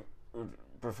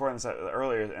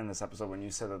earlier in this episode when you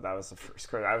said that was the first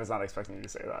question, I was not expecting you to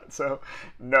say that. So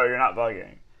no, you're not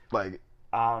bugging. Like,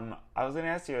 I was gonna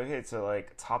ask you, okay, to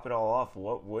like top it all off,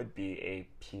 what would be a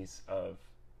piece of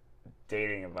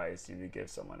dating advice you would give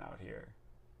someone out here?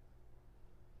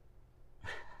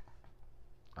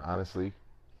 Honestly,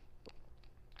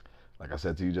 like I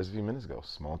said to you just a few minutes ago,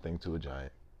 small thing to a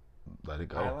giant. Let it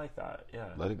go. I like that.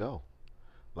 Yeah. Let it go.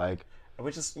 Like.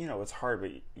 Which is, it's hard,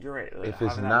 but you're right. Like, if having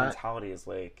it's that not, mentality is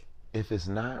like, if it's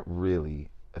not really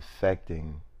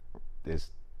affecting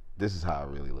this is how I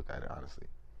really look at it, honestly.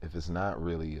 If it's not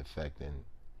really affecting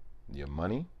your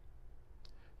money,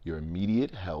 your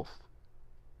immediate health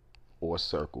or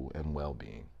circle and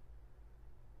well-being,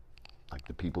 like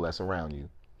the people that's around you,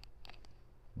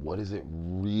 what does it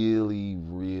really,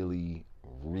 really,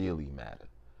 really matter?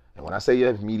 And when I say you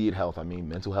have immediate health, I mean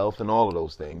mental health and all of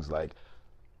those things. Like,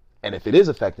 and if it is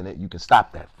affecting it, you can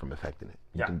stop that from affecting it.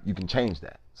 You can change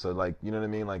that. So, like, you know what I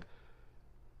mean? Like,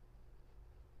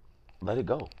 let it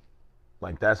go.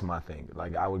 Like, that's my thing.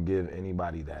 Like, I would give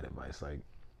anybody that advice. Like,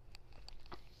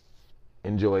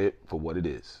 enjoy it for what it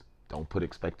is. Don't put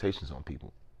expectations on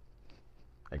people.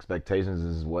 Expectations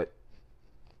is what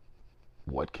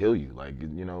kill you. Like,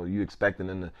 you expecting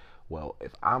them to, well,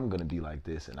 if I'm going to be like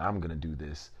this and I'm going to do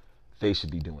this, they should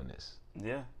be doing this.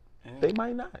 Yeah. They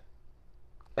might not.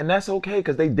 And that's okay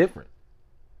because they different.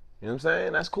 You know what I'm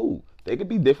saying? That's cool. They could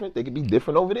be different. They could be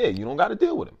different over there. You don't got to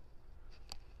deal with them.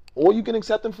 Or you can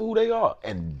accept them for who they are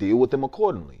and deal with them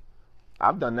accordingly.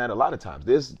 I've done that a lot of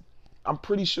times. I'm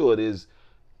pretty sure there's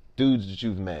dudes that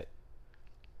you've met.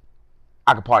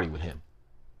 I could party with him.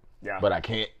 Yeah. But I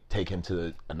can't take him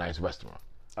to a nice restaurant.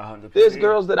 100%. There's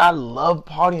girls that I love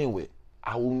partying with.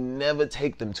 I will never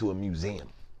take them to a museum.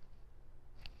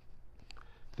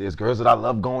 There's girls that I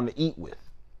love going to eat with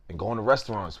and going to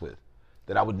restaurants with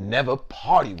that I would never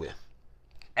party with.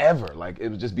 Ever. Like, it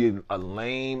would just be a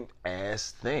lame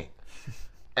ass thing.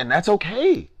 And that's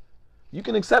okay. You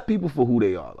can accept people for who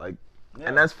they are. Like,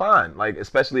 and that's fine. Like,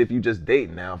 especially if you just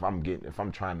dating. Now, if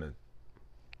I'm trying to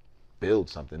build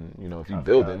something, if you're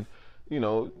building,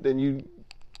 then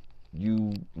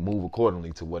you move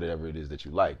accordingly to whatever it is that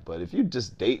you like. But if you're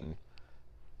just dating,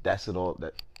 that's what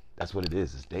it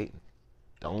is. It's dating.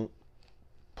 Don't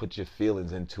put your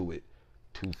feelings into it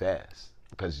too fast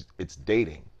because it's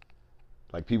dating.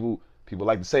 Like, people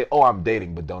like to say, "Oh, I'm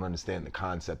dating," but don't understand the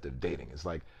concept of dating. It's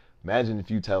like, imagine if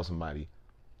you tell somebody,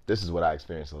 this is what I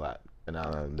experience a lot, and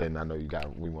then I know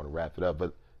we want to wrap it up,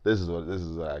 but this is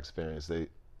what I experienced.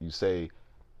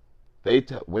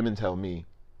 Women tell me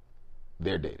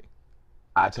they're dating.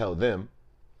 I tell them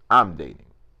I'm dating.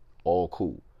 All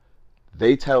cool.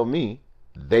 They tell me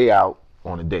they out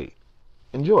on a date.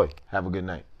 Enjoy. Have a good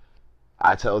night.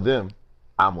 I tell them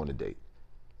I'm on a date.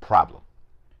 Problem.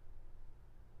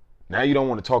 Now you don't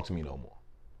want to talk to me no more.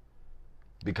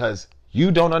 Because you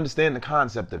don't understand the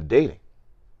concept of dating.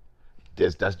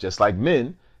 That's just like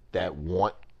men that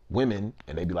want women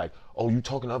and they be like, "Oh, you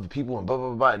talking to other people and blah,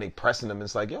 blah, blah," and they pressing them. And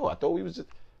it's like, yo, I thought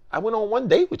I went on one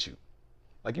date with you.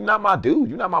 Like, you're not my dude.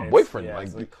 You're not my boyfriend. Yeah,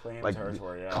 it's like claimed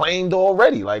territory. Yeah. Claimed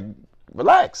already. Like,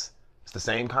 relax. It's the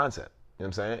same concept. You know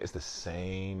what I'm saying? It's the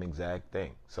same exact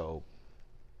thing. So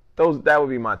that would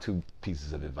be my 2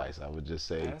 pieces of advice. I would just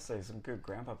say, some good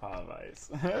grandpapa advice.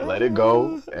 let it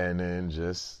go, and then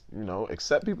just,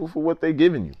 accept people for what they're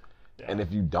giving you. Yeah. And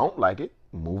if you don't like it,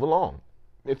 move along.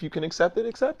 If you can accept it,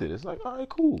 accept it. It's like, all right,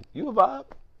 cool. You a vibe.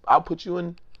 I'll put you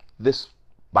in this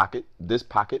pocket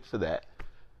for that.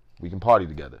 We can party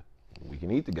together. We can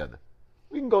eat together.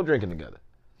 We can go drinking together.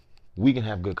 We can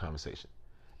have good conversation.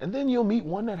 And then you'll meet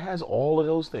one that has all of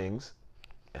those things,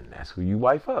 and that's who you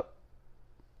wife up.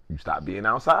 You stop being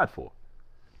outside for.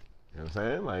 You know what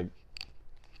I'm saying? Like,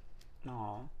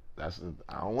 no. I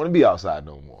don't want to be outside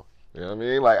no more. You know what I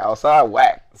mean? Like, outside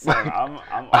whack. Like, I'm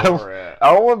over it.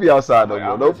 I don't want to be outside no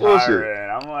more. No bullshit.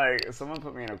 I'm like, someone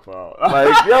put me in a quilt.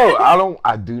 Like, yo,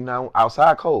 I do not,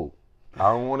 outside cold. I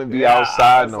don't want to be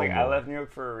outside no more. I left New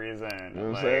York for a reason. You know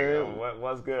what I'm saying?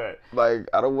 What's good? Like,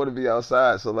 I don't want to be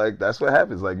outside. So, like, that's what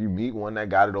happens. Like, you meet one that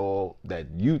got it all, that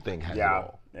you think has it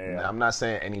all. Yeah. Now, I'm not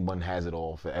saying anyone has it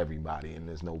all for everybody, and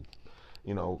there's no,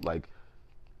 like,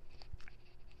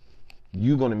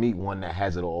 you're going to meet one that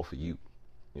has it all for you.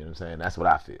 You know what I'm saying? That's what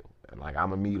I feel. And, like, I'm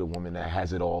going to meet a woman that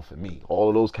has it all for me. All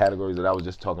of those categories that I was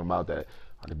just talking about, that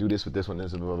I could do this with this one,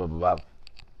 this, blah, blah, blah, blah.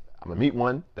 I'm going to meet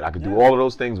one that I could do all of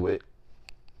those things with,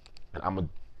 and I'm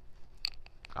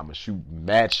gonna shoot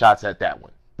mad shots at that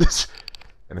one.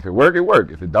 And if it work, it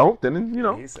work. If it don't, then,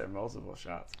 He said multiple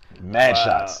shots. Mad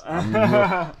shots. I'm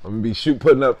gonna be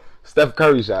putting up Steph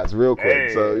Curry shots real quick.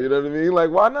 Hey. So, you know what I mean?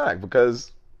 Like, why not?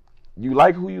 Because you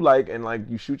like who you like, and, like,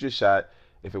 you shoot your shot.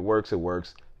 If it works, it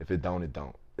works. If it don't, it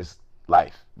don't. It's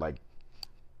life. Like,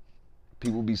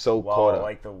 people be so caught up.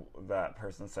 Like that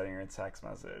person sending your a text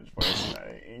message,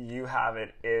 you have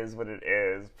it is what it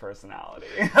is personality.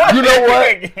 You know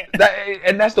what?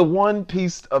 That's the one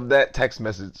piece of that text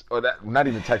message, or that, not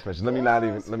even text message. Let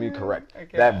me correct.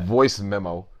 That voice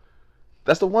memo.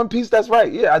 That's the one piece that's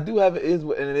right. Yeah, I do have it is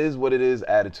what it is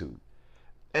attitude.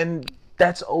 And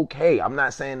that's okay. I'm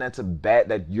not saying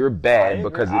that you're bad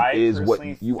because it is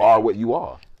what you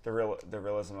are. The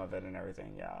realism of it and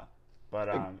everything, yeah. But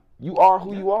you are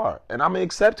who you are, and I'm gonna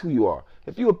accept who you are.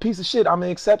 If you a piece of shit, I'm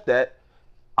gonna accept that.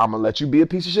 I'm gonna let you be a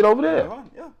piece of shit over there.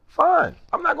 Yeah. Fine.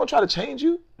 I'm not gonna try to change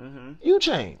you. Mm-hmm. You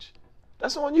change.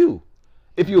 That's on you.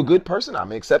 If you're a good person, I'm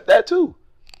gonna accept that too.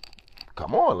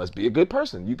 Come on, let's be a good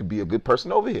person. You could be a good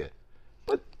person over here.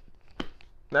 But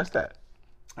that's that.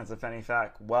 That's a funny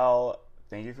fact. Well,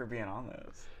 thank you for being on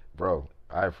this. Bro,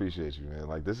 I appreciate you, man.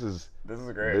 Like this is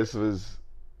great. This was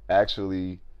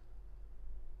actually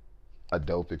a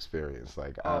dope experience.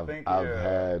 Like I've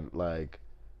had like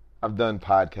I've done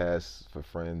podcasts for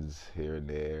friends here and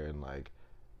there, and like,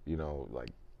 you know,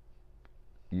 like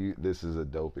this is a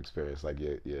dope experience. Like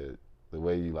the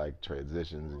way you like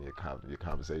transitions and your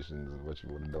conversations and what you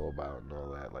want to know about and all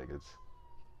that, like it's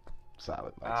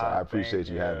solid. Like, so I appreciate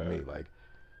you having me. Like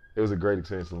it was a great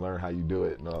experience to learn how you do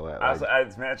it and all that. Like,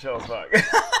 it's mad chill as fuck.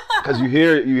 Because you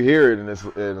hear it and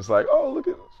it's like, oh, look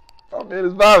at this. Oh man,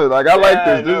 it's vibing. Like I like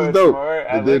this. This is dope.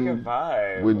 I like a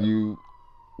vibe.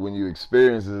 When you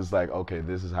experience it, it's like, okay,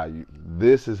 this is how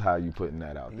you putting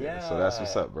that out there. Yeah. So that's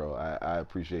what's up, bro. I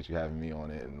appreciate you having me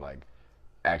on it and like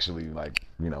actually like,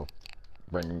 you know,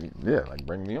 bringing me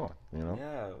on, you know.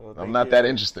 Yeah. Well, I'm not that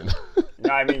interesting. No,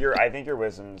 I mean I think your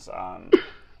wisdom's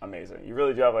amazing. You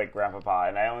really do have like grandpapa,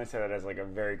 and I only say that as like a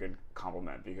very good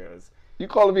compliment because you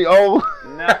calling me old?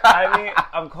 No, I mean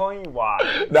I'm calling you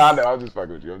wise. No, I'm just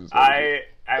fucking with you. I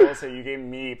will say you gave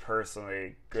me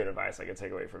personally good advice I could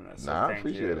take away from this. So I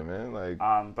appreciate it, man. Like,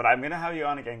 but I'm gonna have you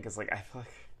on again because like I feel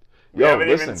like we haven't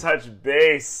even touched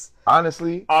base.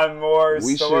 Honestly, on more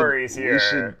stories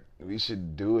here. We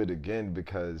should do it again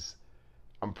because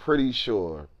I'm pretty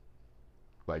sure,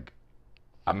 like,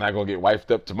 I'm not gonna get wifed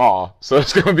up tomorrow, so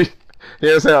it's gonna be, you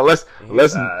know what I'm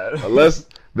saying? Unless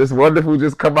this wonderful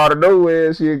just come out of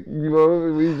nowhere, you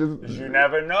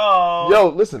never know. Yo,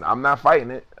 listen, I'm not fighting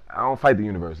it. I don't fight the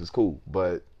universe. It's cool,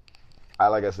 but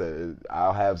like I said,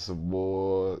 I'll have some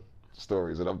more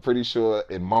stories, and I'm pretty sure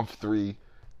in month 3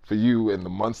 for you and the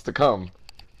months to come.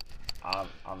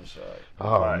 I'm sure.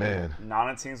 Oh, but man.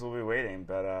 Nana teams will be waiting,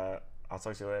 but I'll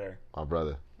talk to you later. My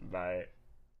brother. Bye.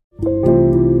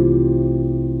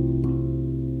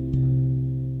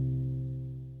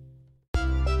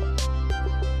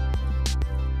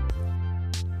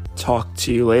 Talk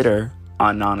to you later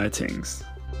on Nana Tings.